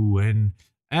 2 and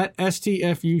at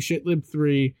STFU Shitlib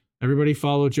 3. Everybody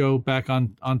follow Joe back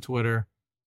on Twitter.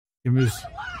 It was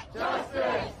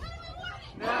Justice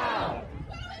now.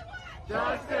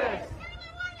 Justice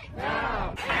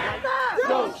now. Hands up.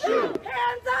 Don't shoot.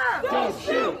 Hands up. Don't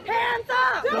shoot. Hands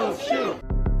up. Don't shoot.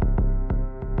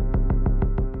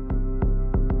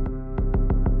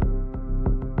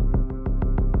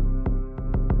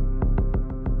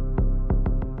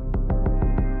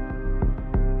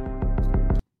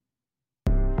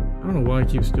 I don't know why he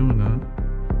keeps doing that.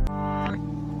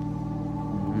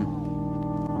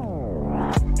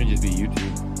 It'd just be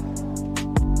YouTube.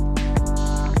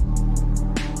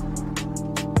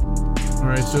 All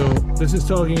right, so this is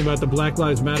talking about the Black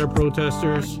Lives Matter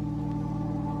protesters.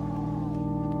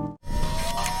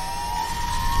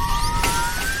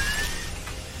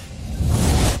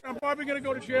 I'm probably going to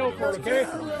go to jail for it, okay?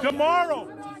 Tomorrow,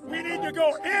 we need to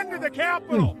go into the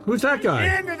Capitol. Who's that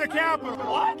guy? Into the Capitol.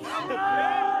 What?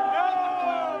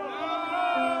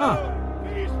 Huh.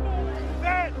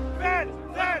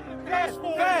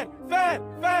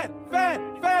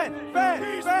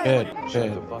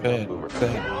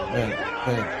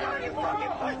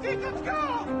 Let's go!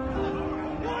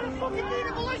 What a fucking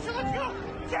meeting, militia! Let's go!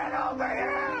 Get over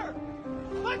here!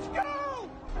 Let's go!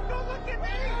 Don't look at me!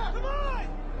 Come on!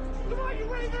 Come on, you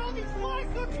waving all these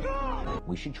flags! Let's go!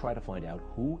 We should try to find out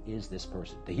who is this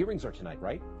person. The hearings are tonight,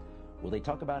 right? Will they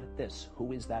talk about this?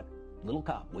 Who is that little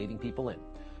cop waving people in?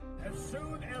 As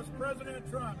soon as President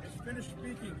Trump is finished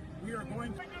speaking, we are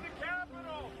going to the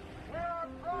Capitol, where our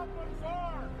problems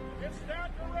are. It's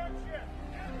that direction.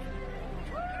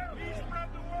 Please spread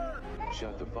the word.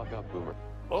 Shut the fuck up, Boomer.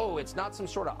 Oh, it's not some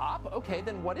sort of op? Okay,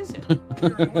 then what is it? We are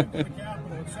going to the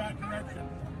Capitol. It's that direction.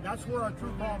 That's where our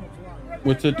true problems lie.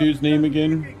 What's that dude's name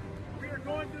again? We are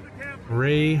going to the Capitol.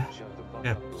 Ray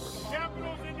Epps.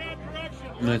 Capitol's in that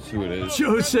direction. That's who it is.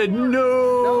 Joe said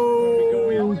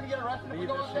no.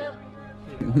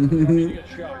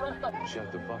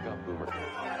 Shut the fuck up, Boomer.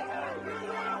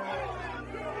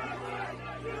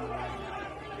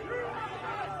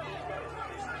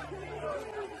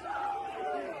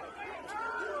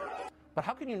 But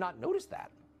how can you not notice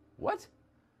that? What?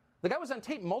 The guy was on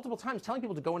tape multiple times telling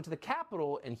people to go into the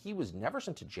Capitol, and he was never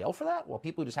sent to jail for that, while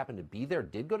people who just happened to be there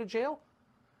did go to jail.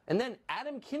 And then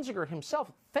Adam Kinzinger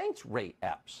himself thanked Ray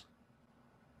Epps.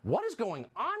 What is going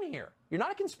on here? You're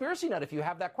not a conspiracy nut if you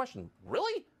have that question.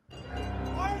 Really?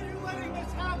 Why are you letting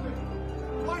this happen?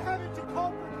 Why haven't you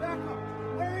called for backup?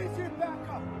 Where is your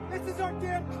backup? This is our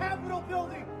damn Capitol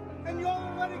building, and y'all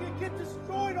are letting it get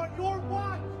destroyed on your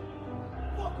watch.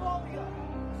 Fuck all of you.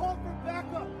 Call for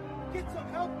backup. Get some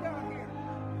help down here.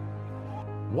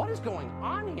 What is going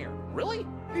on here? Really?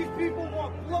 These people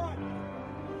want blood.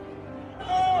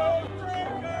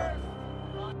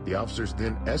 The officers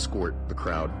then escort the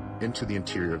crowd into the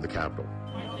interior of the Capitol.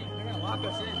 They're gonna lock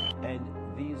us in. And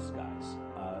these guys,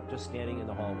 just standing in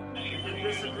the hallway.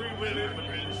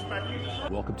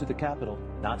 Welcome to the Capitol.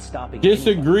 Not stopping.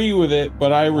 Disagree with it,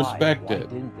 but I respect Why it.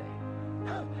 didn't they?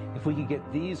 If we could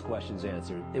get these questions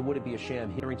answered, it wouldn't be a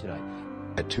sham hearing tonight.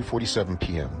 At 2:47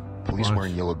 p.m., police Watch.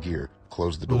 wearing yellow gear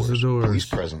close the Close doors. the doors. Police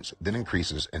presence then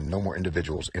increases and no more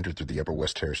individuals enter through the Upper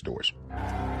West Terrace doors.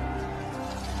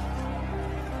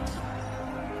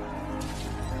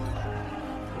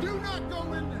 Do not go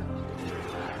in there.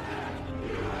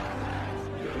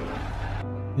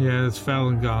 Yeah, it's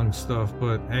Falun Gong stuff,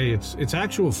 but hey, it's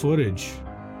actual footage.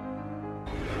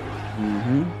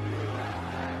 Mm-hmm.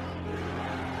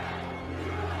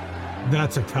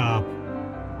 That's a cop.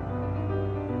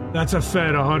 That's a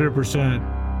Fed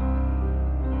 100%.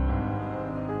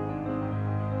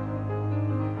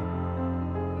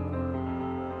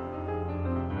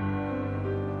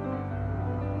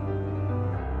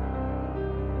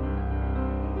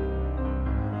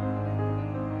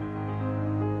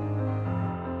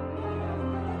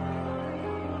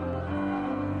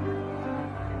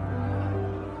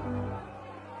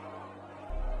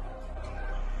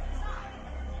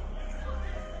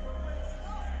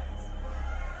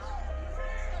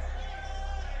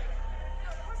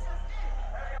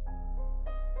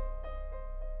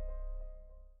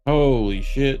 Holy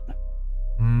shit.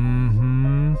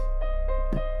 Mm-hmm.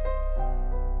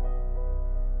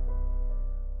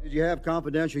 Did you have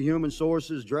confidential human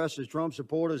sources dressed as Trump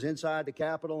supporters inside the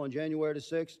Capitol on January the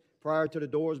 6th prior to the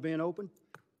doors being open?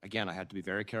 Again, I had to be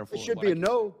very careful. It should be a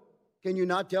no. Can you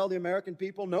not tell the American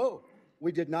people no?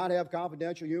 We did not have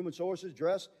confidential human sources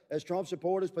dressed as Trump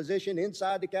supporters positioned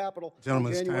inside the Capitol.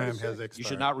 Gentleman's time has expired. You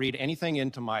should not read anything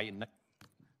into my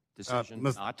decision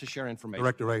not to share information.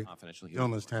 Director Ray, confidential human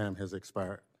gentleman's time has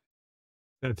expired.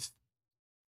 That's,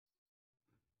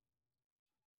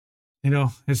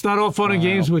 it's not all fun and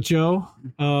games with Joe.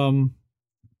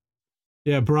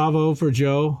 Yeah, bravo for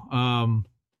Joe.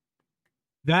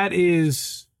 That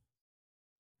is,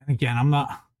 and again, I'm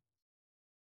not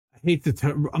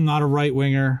a right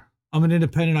winger. I'm an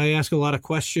independent. I ask a lot of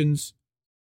questions.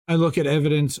 I look at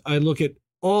evidence. I look at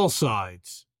all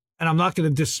sides. And I'm not going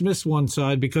to dismiss one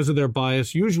side because of their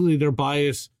bias. Usually their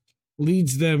bias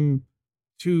leads them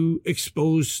to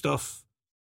expose stuff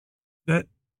that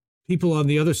people on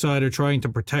the other side are trying to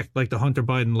protect, like the Hunter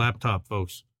Biden laptop,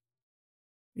 folks.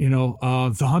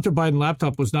 The Hunter Biden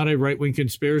laptop was not a right-wing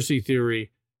conspiracy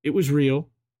theory. It was real.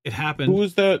 It happened. Who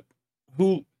was that?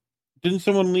 Didn't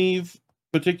someone leave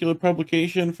particular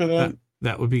publication for that?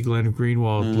 That would be Glenn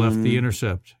Greenwald, left The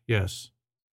Intercept. Yes.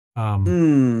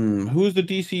 Who's the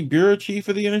DC bureau chief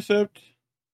of The Intercept?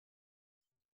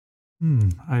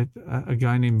 A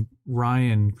guy named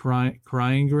Ryan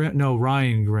Grimm. No,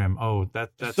 Ryan Grimm. Oh,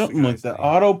 that's something like that.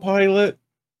 Autopilot.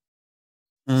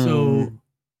 So,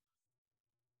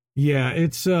 yeah,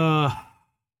 it's old.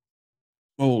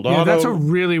 Yeah, that's a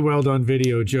really well done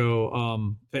video,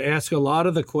 Joe. To ask a lot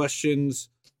of the questions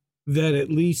that at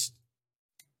least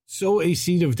sow a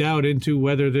seed of doubt into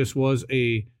whether this was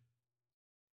a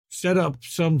set up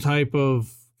some type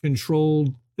of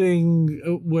controlled thing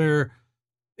where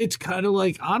it's kind of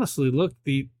like, honestly, look,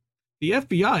 the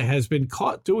FBI has been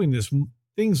caught doing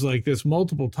things like this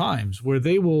multiple times where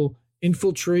they will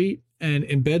infiltrate and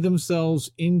embed themselves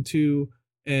into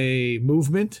a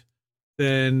movement.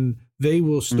 Then they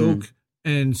will stoke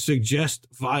and suggest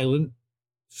violent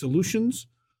solutions.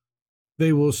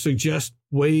 They will suggest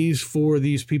ways for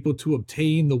these people to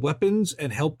obtain the weapons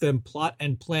and help them plot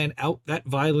and plan out that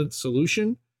violent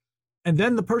solution. And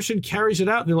then the person carries it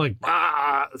out and they're like,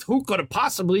 who could have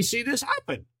possibly see this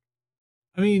happen?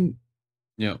 I mean,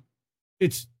 yeah,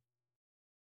 it's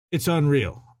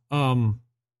unreal.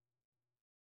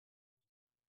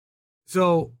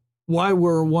 So why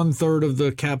were 1/3 of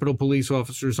the Capitol Police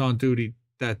officers on duty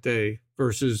that day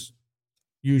versus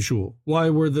usual? Why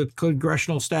were the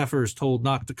congressional staffers told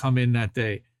not to come in that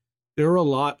day? There are a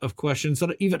lot of questions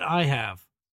that even I have.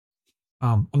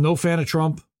 I'm no fan of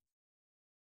Trump.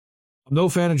 I'm no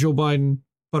fan of Joe Biden,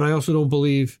 but I also don't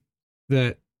believe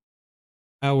that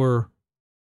our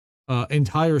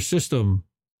entire system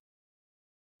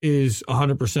is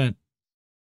 100%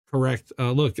 correct.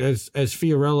 Look, as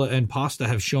Fiorella and Pasta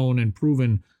have shown and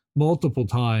proven multiple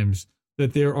times,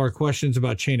 that there are questions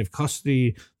about chain of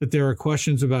custody, that there are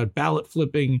questions about ballot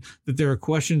flipping, that there are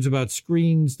questions about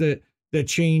screens that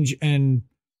change and,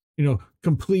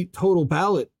 complete total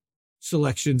ballot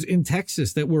selections in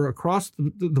Texas that were across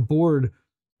the board.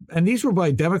 And these were by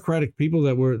Democratic people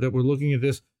that were looking at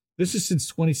this. This is since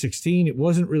 2016. It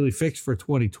wasn't really fixed for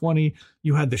 2020.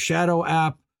 You had the Shadow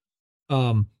app.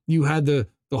 You had the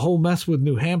whole mess with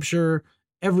New Hampshire.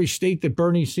 Every state that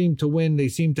Bernie seemed to win, they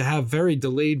seemed to have very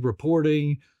delayed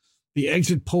reporting. The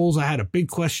exit polls, I had a big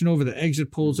question over the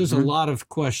exit polls. There's a lot of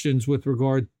questions with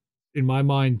regard, in my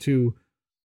mind, to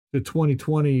the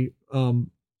 2020.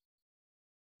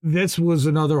 This was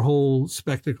another whole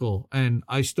spectacle. And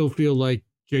I still feel like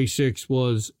J6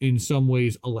 was in some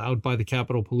ways allowed by the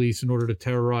Capitol Police in order to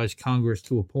terrorize Congress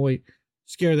to a point,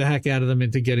 scare the heck out of them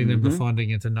into getting them the funding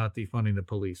into not defunding the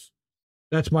police.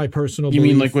 That's my personal belief.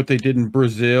 You mean like what they did in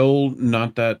Brazil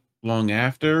not that long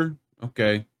after?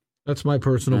 Okay. That's my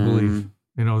personal belief.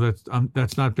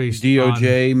 That's not based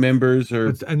DOJ on, members are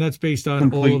and that's based on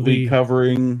completely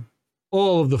covering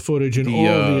all of the footage and all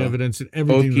of the evidence and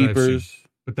everything that I've seen.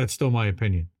 But that's still my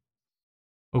opinion.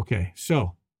 Okay,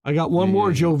 so I got one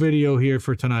more Joe video here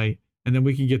for tonight, and then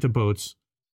we can get to boats.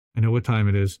 I know what time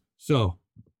it is. So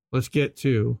let's get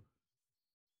to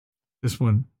this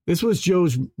one. This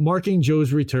was marking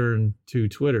Joe's return to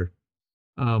Twitter.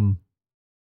 And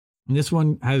this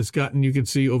one has gotten, you can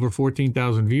see, over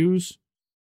 14,000 views.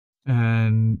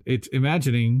 And it's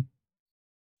imagining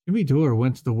Jimmy Dore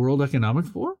went to the World Economic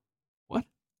Forum? What?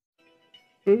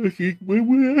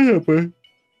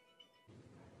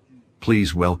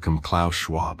 Please welcome Klaus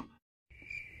Schwab.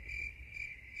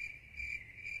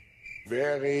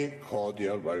 Very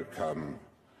cordial welcome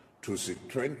to the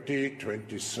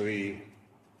 2023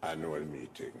 annual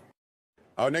meeting.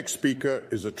 Our next speaker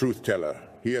is a truth teller.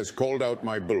 He has called out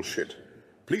my bullshit.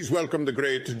 Please welcome the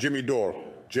great Jimmy Dore,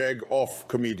 jag-off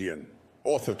comedian.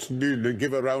 Author,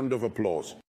 give a round of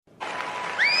applause.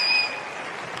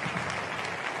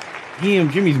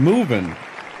 Damn, Jimmy's moving.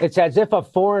 It's as if a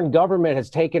foreign government has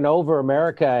taken over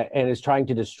America and is trying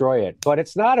to destroy it. But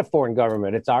it's not a foreign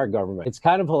government. It's our government. It's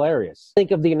kind of hilarious. Think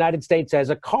of the United States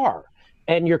as a car.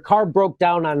 And your car broke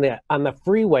down on the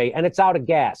freeway and it's out of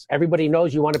gas. Everybody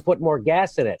knows you want to put more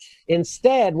gas in it.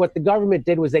 Instead, what the government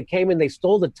did was they came in, they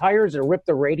stole the tires and ripped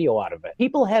the radio out of it.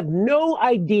 People have no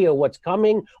idea what's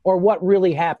coming or what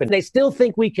really happened. They still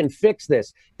think we can fix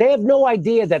this. They have no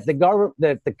idea that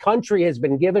the country has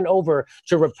been given over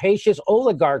to rapacious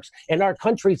oligarchs, and our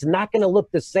country's not going to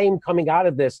look the same coming out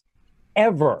of this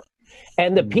ever.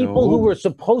 And the people who were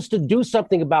supposed to do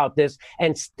something about this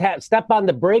and step on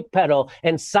the brake pedal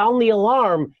and sound the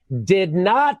alarm did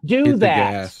not do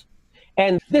that.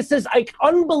 And this is an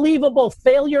unbelievable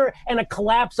failure and a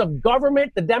collapse of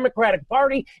government, the Democratic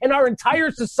Party, and our entire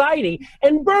society.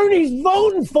 And Bernie's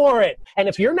voting for it. And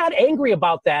if you're not angry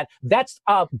about that, that's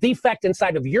a defect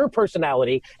inside of your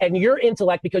personality and your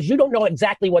intellect, because you don't know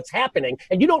exactly what's happening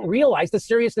and you don't realize the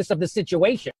seriousness of the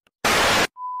situation.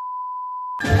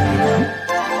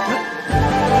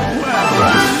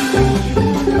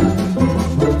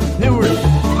 There were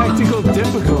technical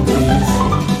difficulties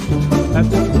at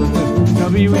the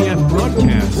WEF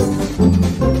broadcast.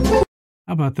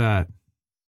 How about that?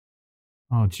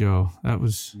 Oh, Joe, that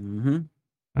was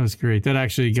great. That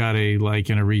actually got a like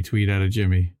and a retweet out of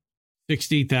Jimmy.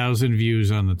 60,000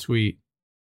 views on the tweet.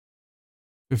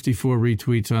 54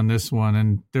 retweets on this one,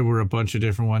 and there were a bunch of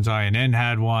different ones. INN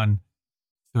had one.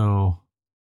 So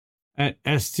at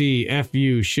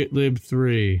STFU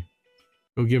shitlib3,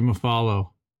 go give him a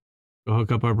follow. Go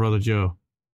hook up our brother Joe.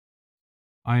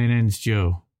 INN's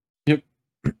Joe. Yep.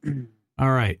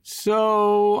 All right.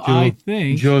 So I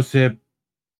think Joseph.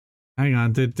 Hang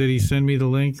on. Did he send me the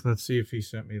link? Let's see if he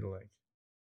sent me the link.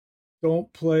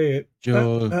 Don't play it.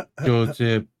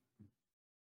 Joseph.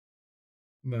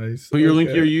 Nice. Put your link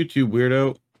to your YouTube,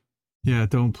 weirdo. Yeah,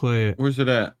 don't play it. Where's it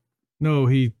at? No,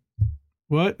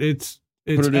 what? It's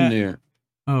put it in there.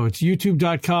 Oh, it's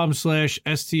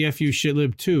youtube.com/STFU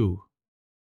shitlib2.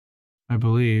 I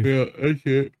believe. Yeah, that's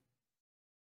it.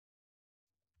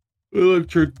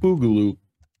 Electric Boogaloo.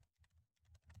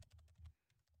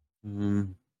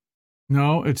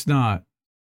 No, it's not.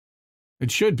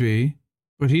 It should be,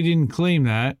 but he didn't claim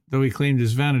that, though he claimed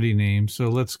his vanity name. So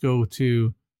let's go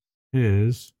to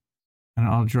his, and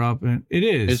I'll drop it. It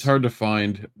is. It's hard to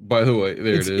find, by the way.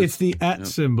 There it is. It's the @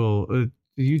 symbol.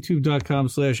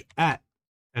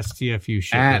 YouTube.com/@STFU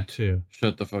shitlib 2.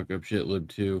 Shut the fuck up, shitlib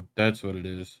 2. That's what it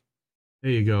is.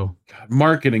 There you go. God,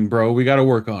 marketing, bro. We got to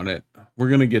work on it. We're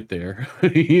gonna get there.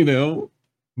 You know,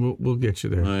 we'll get you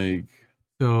there. Like,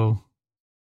 so.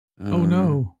 Oh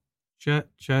no, chat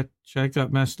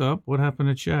got messed up. What happened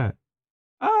to chat?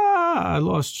 I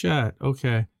lost chat.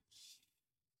 Okay.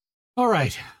 All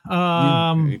right.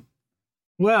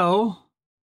 Well,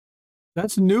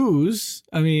 that's news.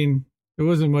 I mean, there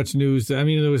wasn't much news. I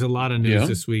mean, there was a lot of news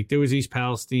this week. There was East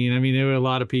Palestine. I mean, there were a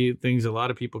lot of things a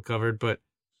lot of people covered, but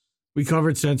we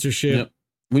covered censorship. Yep.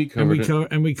 We covered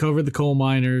and we covered the coal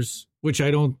miners, which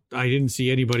I didn't see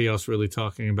anybody else really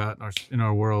talking about in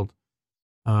our world.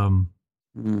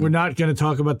 We're not going to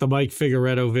talk about the Mike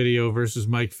Figueredo video versus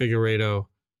Mike Figueredo,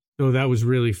 though that was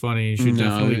really funny. You should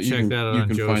definitely check that out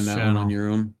on Joe's channel. You can find that one on your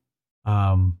own.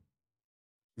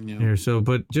 Here,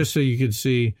 but just so you can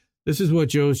see, this is what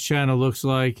Joe's channel looks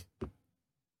like.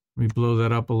 Let me blow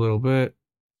that up a little bit.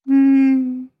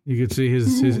 You can see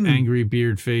his angry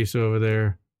beard face over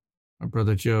there. Our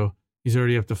brother Joe. He's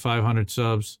already up to 500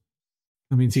 subs.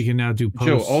 That means he can now do posts.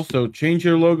 Joe, also change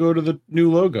your logo to the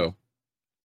new logo.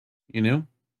 You know?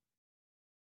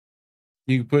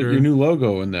 You can put your new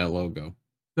logo in that logo.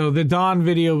 So the Don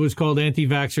video was called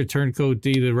Anti-Vaxxer Turncoat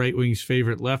D, the right wing's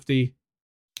favorite lefty.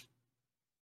 I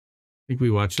think we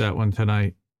watched that one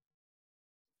tonight.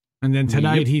 And then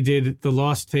tonight he did the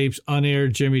Lost Tapes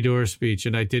unaired Jimmy Dore speech,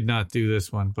 and I did not do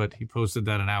this one, but he posted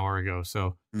that an hour ago.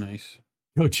 So nice.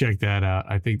 Go check that out.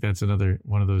 I think that's another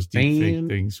one of those deep fake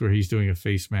things where he's doing a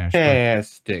face mash.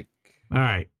 Fantastic. All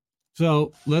right.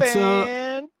 So let's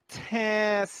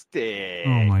Fantastic.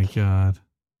 Oh my God.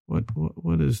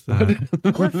 What is that?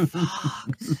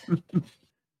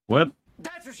 What?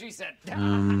 That's what she said.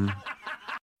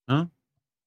 Huh?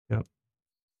 Yep.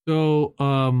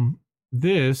 So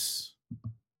this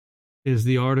is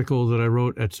the article that I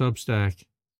wrote at Substack.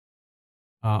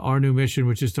 Our new mission,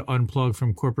 which is to unplug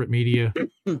from corporate media.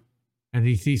 And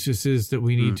the thesis is that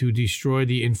we need to destroy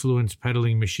the influence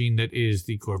peddling machine that is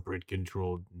the corporate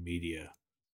controlled media.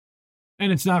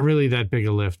 And it's not really that big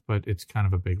a lift, but it's kind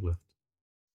of a big lift.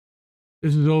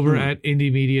 This is over at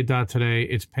indiemedia.today.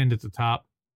 It's pinned at the top.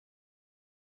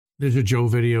 There's a Joe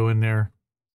video in there.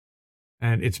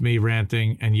 And it's me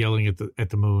ranting and yelling at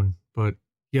the moon. But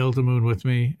yell at the moon with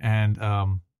me, and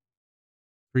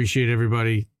appreciate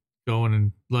everybody going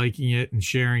and liking it and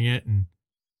sharing it. And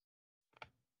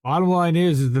bottom line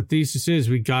is the thesis is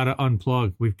we got to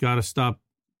unplug. We've got to stop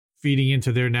feeding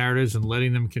into their narratives and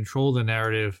letting them control the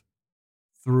narrative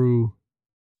through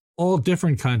all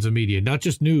different kinds of media, not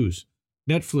just news,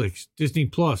 Netflix, Disney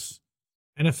Plus,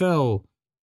 NFL,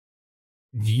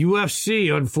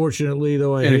 UFC, unfortunately,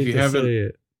 though I hate to say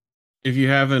it. If you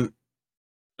haven't,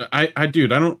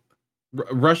 dude, I don't,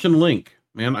 Russian Link,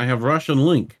 man, I have Russian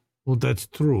Link. Well, that's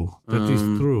true. That is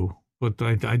true. But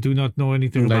I do not know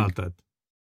anything about that.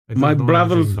 My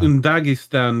brothers in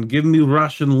Dagestan, give me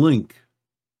Russian Link.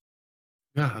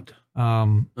 God.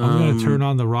 I'm going to turn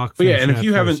on the rock. But yeah, and if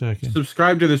you haven't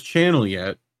subscribed to this channel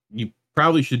yet, you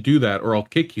probably should do that, or I'll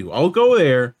kick you. I'll go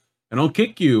there and I'll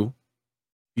kick you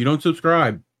if you don't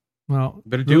subscribe. Well,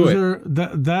 better do it.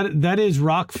 That is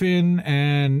Rockfin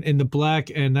and in the black,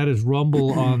 and that is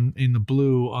Rumble in the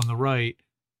blue on the right.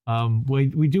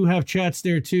 We do have chats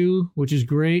there too, which is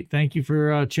great. Thank you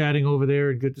for chatting over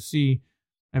there, and good to see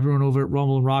everyone over at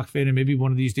Rumble and Rockfin. And maybe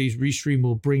one of these days, Restream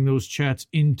will bring those chats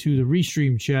into the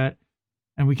Restream chat,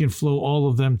 and we can flow all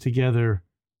of them together.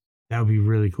 That would be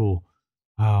really cool.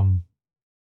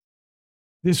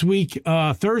 This week,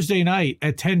 Thursday night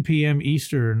at 10 p.m.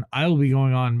 Eastern, I will be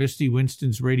going on Misty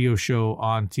Winston's radio show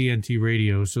on TNT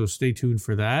Radio, so stay tuned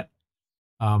for that.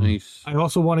 Nice. I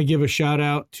also want to give a shout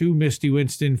out to Misty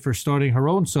Winston for starting her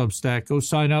own Substack. Go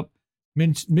sign up,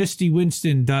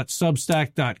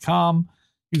 mistywinston.substack.com.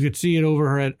 You could see it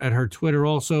over at her Twitter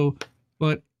also.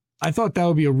 But I thought that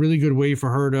would be a really good way for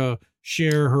her to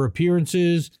share her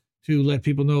appearances, to let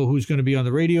people know who's going to be on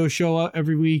the radio show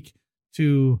every week,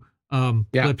 to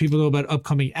let people know about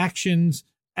upcoming actions,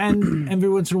 and every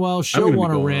once in a while she'll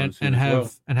want to rant and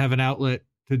have an outlet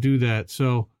to do that.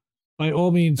 So by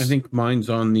all means, I think mine's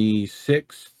on the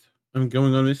 6th. I'm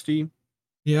going on Misty.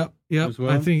 Yep. Well.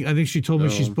 I think she told me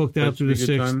she's booked out through the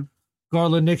 6th.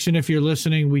 Garland Nixon, if you're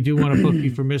listening, we do want to book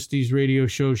you for Misty's radio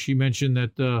show. She mentioned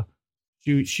that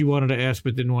she wanted to ask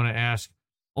but didn't want to ask.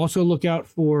 Also, look out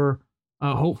for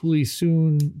hopefully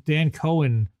soon Dan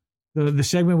Cohen. The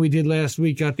segment we did last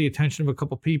week got the attention of a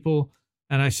couple people,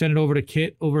 and I sent it over to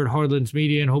Kit over at Hardlands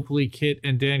Media, and hopefully Kit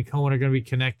and Dan Cohen are going to be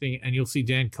connecting, and you'll see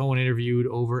Dan Cohen interviewed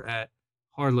over at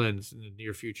Hardlands in the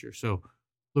near future. So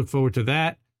look forward to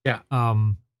that. Yeah.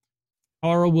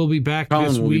 Tara will be back Colin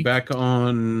this will week. be back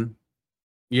on.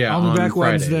 Yeah, I'll be on back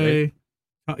Friday, Wednesday.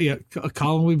 right?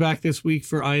 Colin will be back this week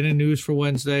for INN News for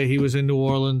Wednesday. He was in New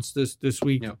Orleans this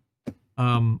week,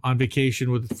 on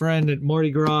vacation with a friend at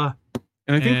Mardi Gras.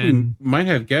 And I think we might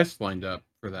have guests lined up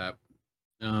for that.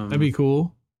 That'd be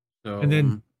cool. So, and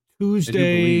then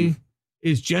Tuesday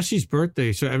is Jesse's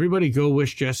birthday, so everybody go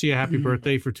wish Jesse a happy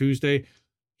birthday for Tuesday.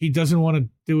 He doesn't want to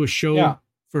do a show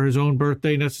for his own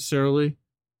birthday necessarily,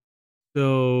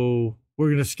 so we're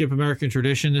gonna skip American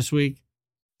tradition this week.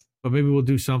 But maybe we'll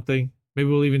do something. Maybe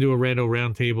we'll even do a rando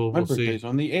roundtable. My We'll see. birthday's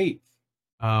on the 8th.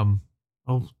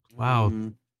 Oh wow,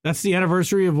 that's the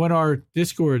anniversary of when our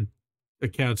Discord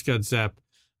accounts got zapped.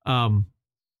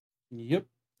 Yep.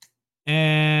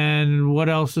 And what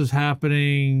else is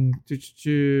happening?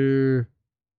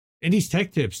 Indies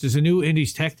Tech Tips. There's a new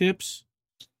Indies Tech Tips.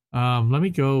 Let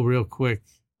me go real quick.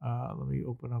 Let me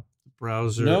open up the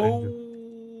browser. I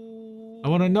don't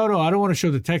want to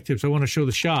show the tech tips. I want to show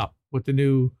the shop with the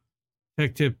new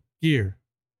tech tip gear.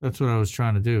 That's what I was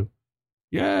trying to do.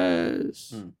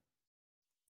 Yes.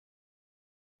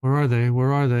 Where are they?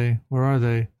 Where are they? Where are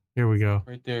they? Here we go.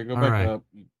 Right there. Go All back right. up.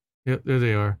 Yep, there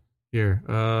they are. Here.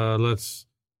 Let's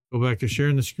go back to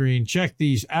sharing the screen. Check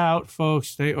these out,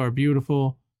 folks. They are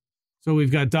beautiful. So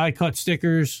we've got die cut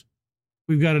stickers.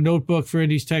 We've got a notebook for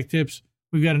Indies Tech Tips.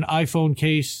 We've got an iPhone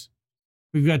case.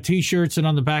 We've got t-shirts, and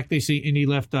on the back they say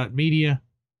IndieLeft.media.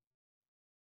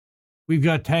 We've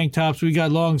got tank tops. We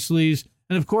got long sleeves.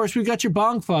 And, of course, we got your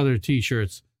Bongfather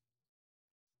t-shirts.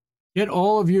 Get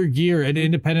all of your gear at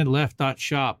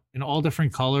IndependentLeft.shop in all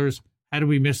different colors. How do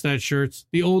we miss that shirts?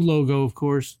 The old logo, of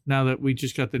course, now that we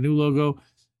just got the new logo.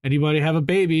 Anybody have a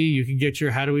baby, you can get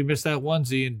your How Do We Miss That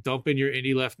onesie and dump in your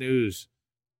Indie Left news.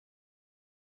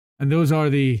 And those are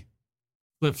the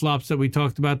flip-flops that we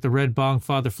talked about, the red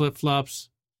Bongfather flip-flops.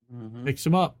 Mix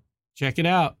them up. Check it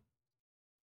out.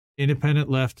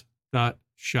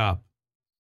 IndependentLeft.shop.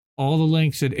 All the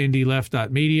links at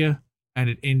IndieLeft.media and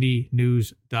at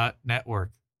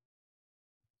IndieNews.network.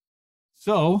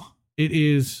 So, it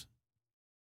is...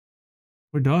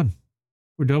 We're done.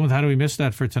 We're done with How Do We Miss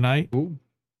That for tonight. Ooh.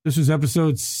 This was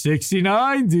episode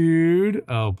 69, dude.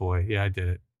 Oh, boy. Yeah, I did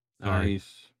it.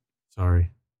 Sorry.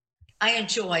 I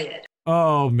enjoy it.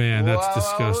 Oh, man, that's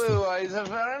disgusting.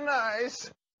 Very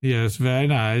nice. Yes, very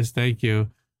nice. Thank you.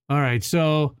 All right,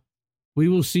 so we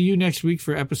will see you next week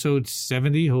for episode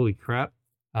 70. Holy crap.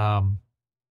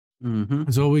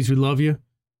 As always, we love you.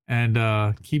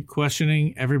 And keep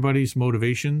questioning everybody's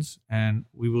motivations. And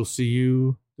we will see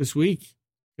you this week.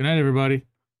 Good night, everybody.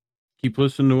 Keep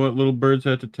listening to what Little Birds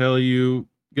have to tell you.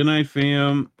 Good night,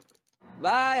 fam.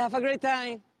 Bye. Have a great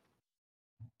time.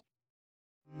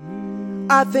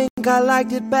 I think I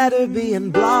liked it better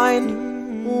being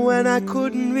blind, when I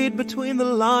couldn't read between the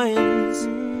lines,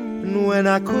 and when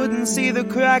I couldn't see the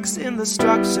cracks in the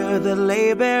structure that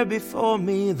lay bare before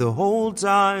me the whole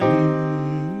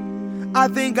time. I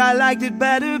think I liked it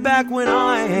better back when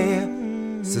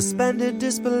I suspended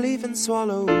disbelief and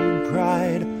swallowed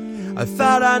pride. I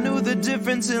thought I knew the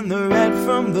difference in the red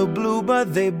from the blue,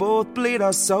 but they both bleed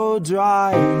us so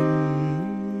dry.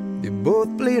 They both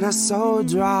bleed us so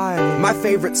dry. My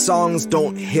favorite songs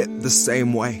don't hit the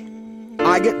same way.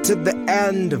 I get to the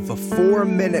end of a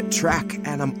 4-minute track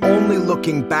and I'm only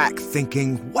looking back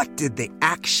thinking, what did they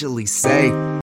actually say?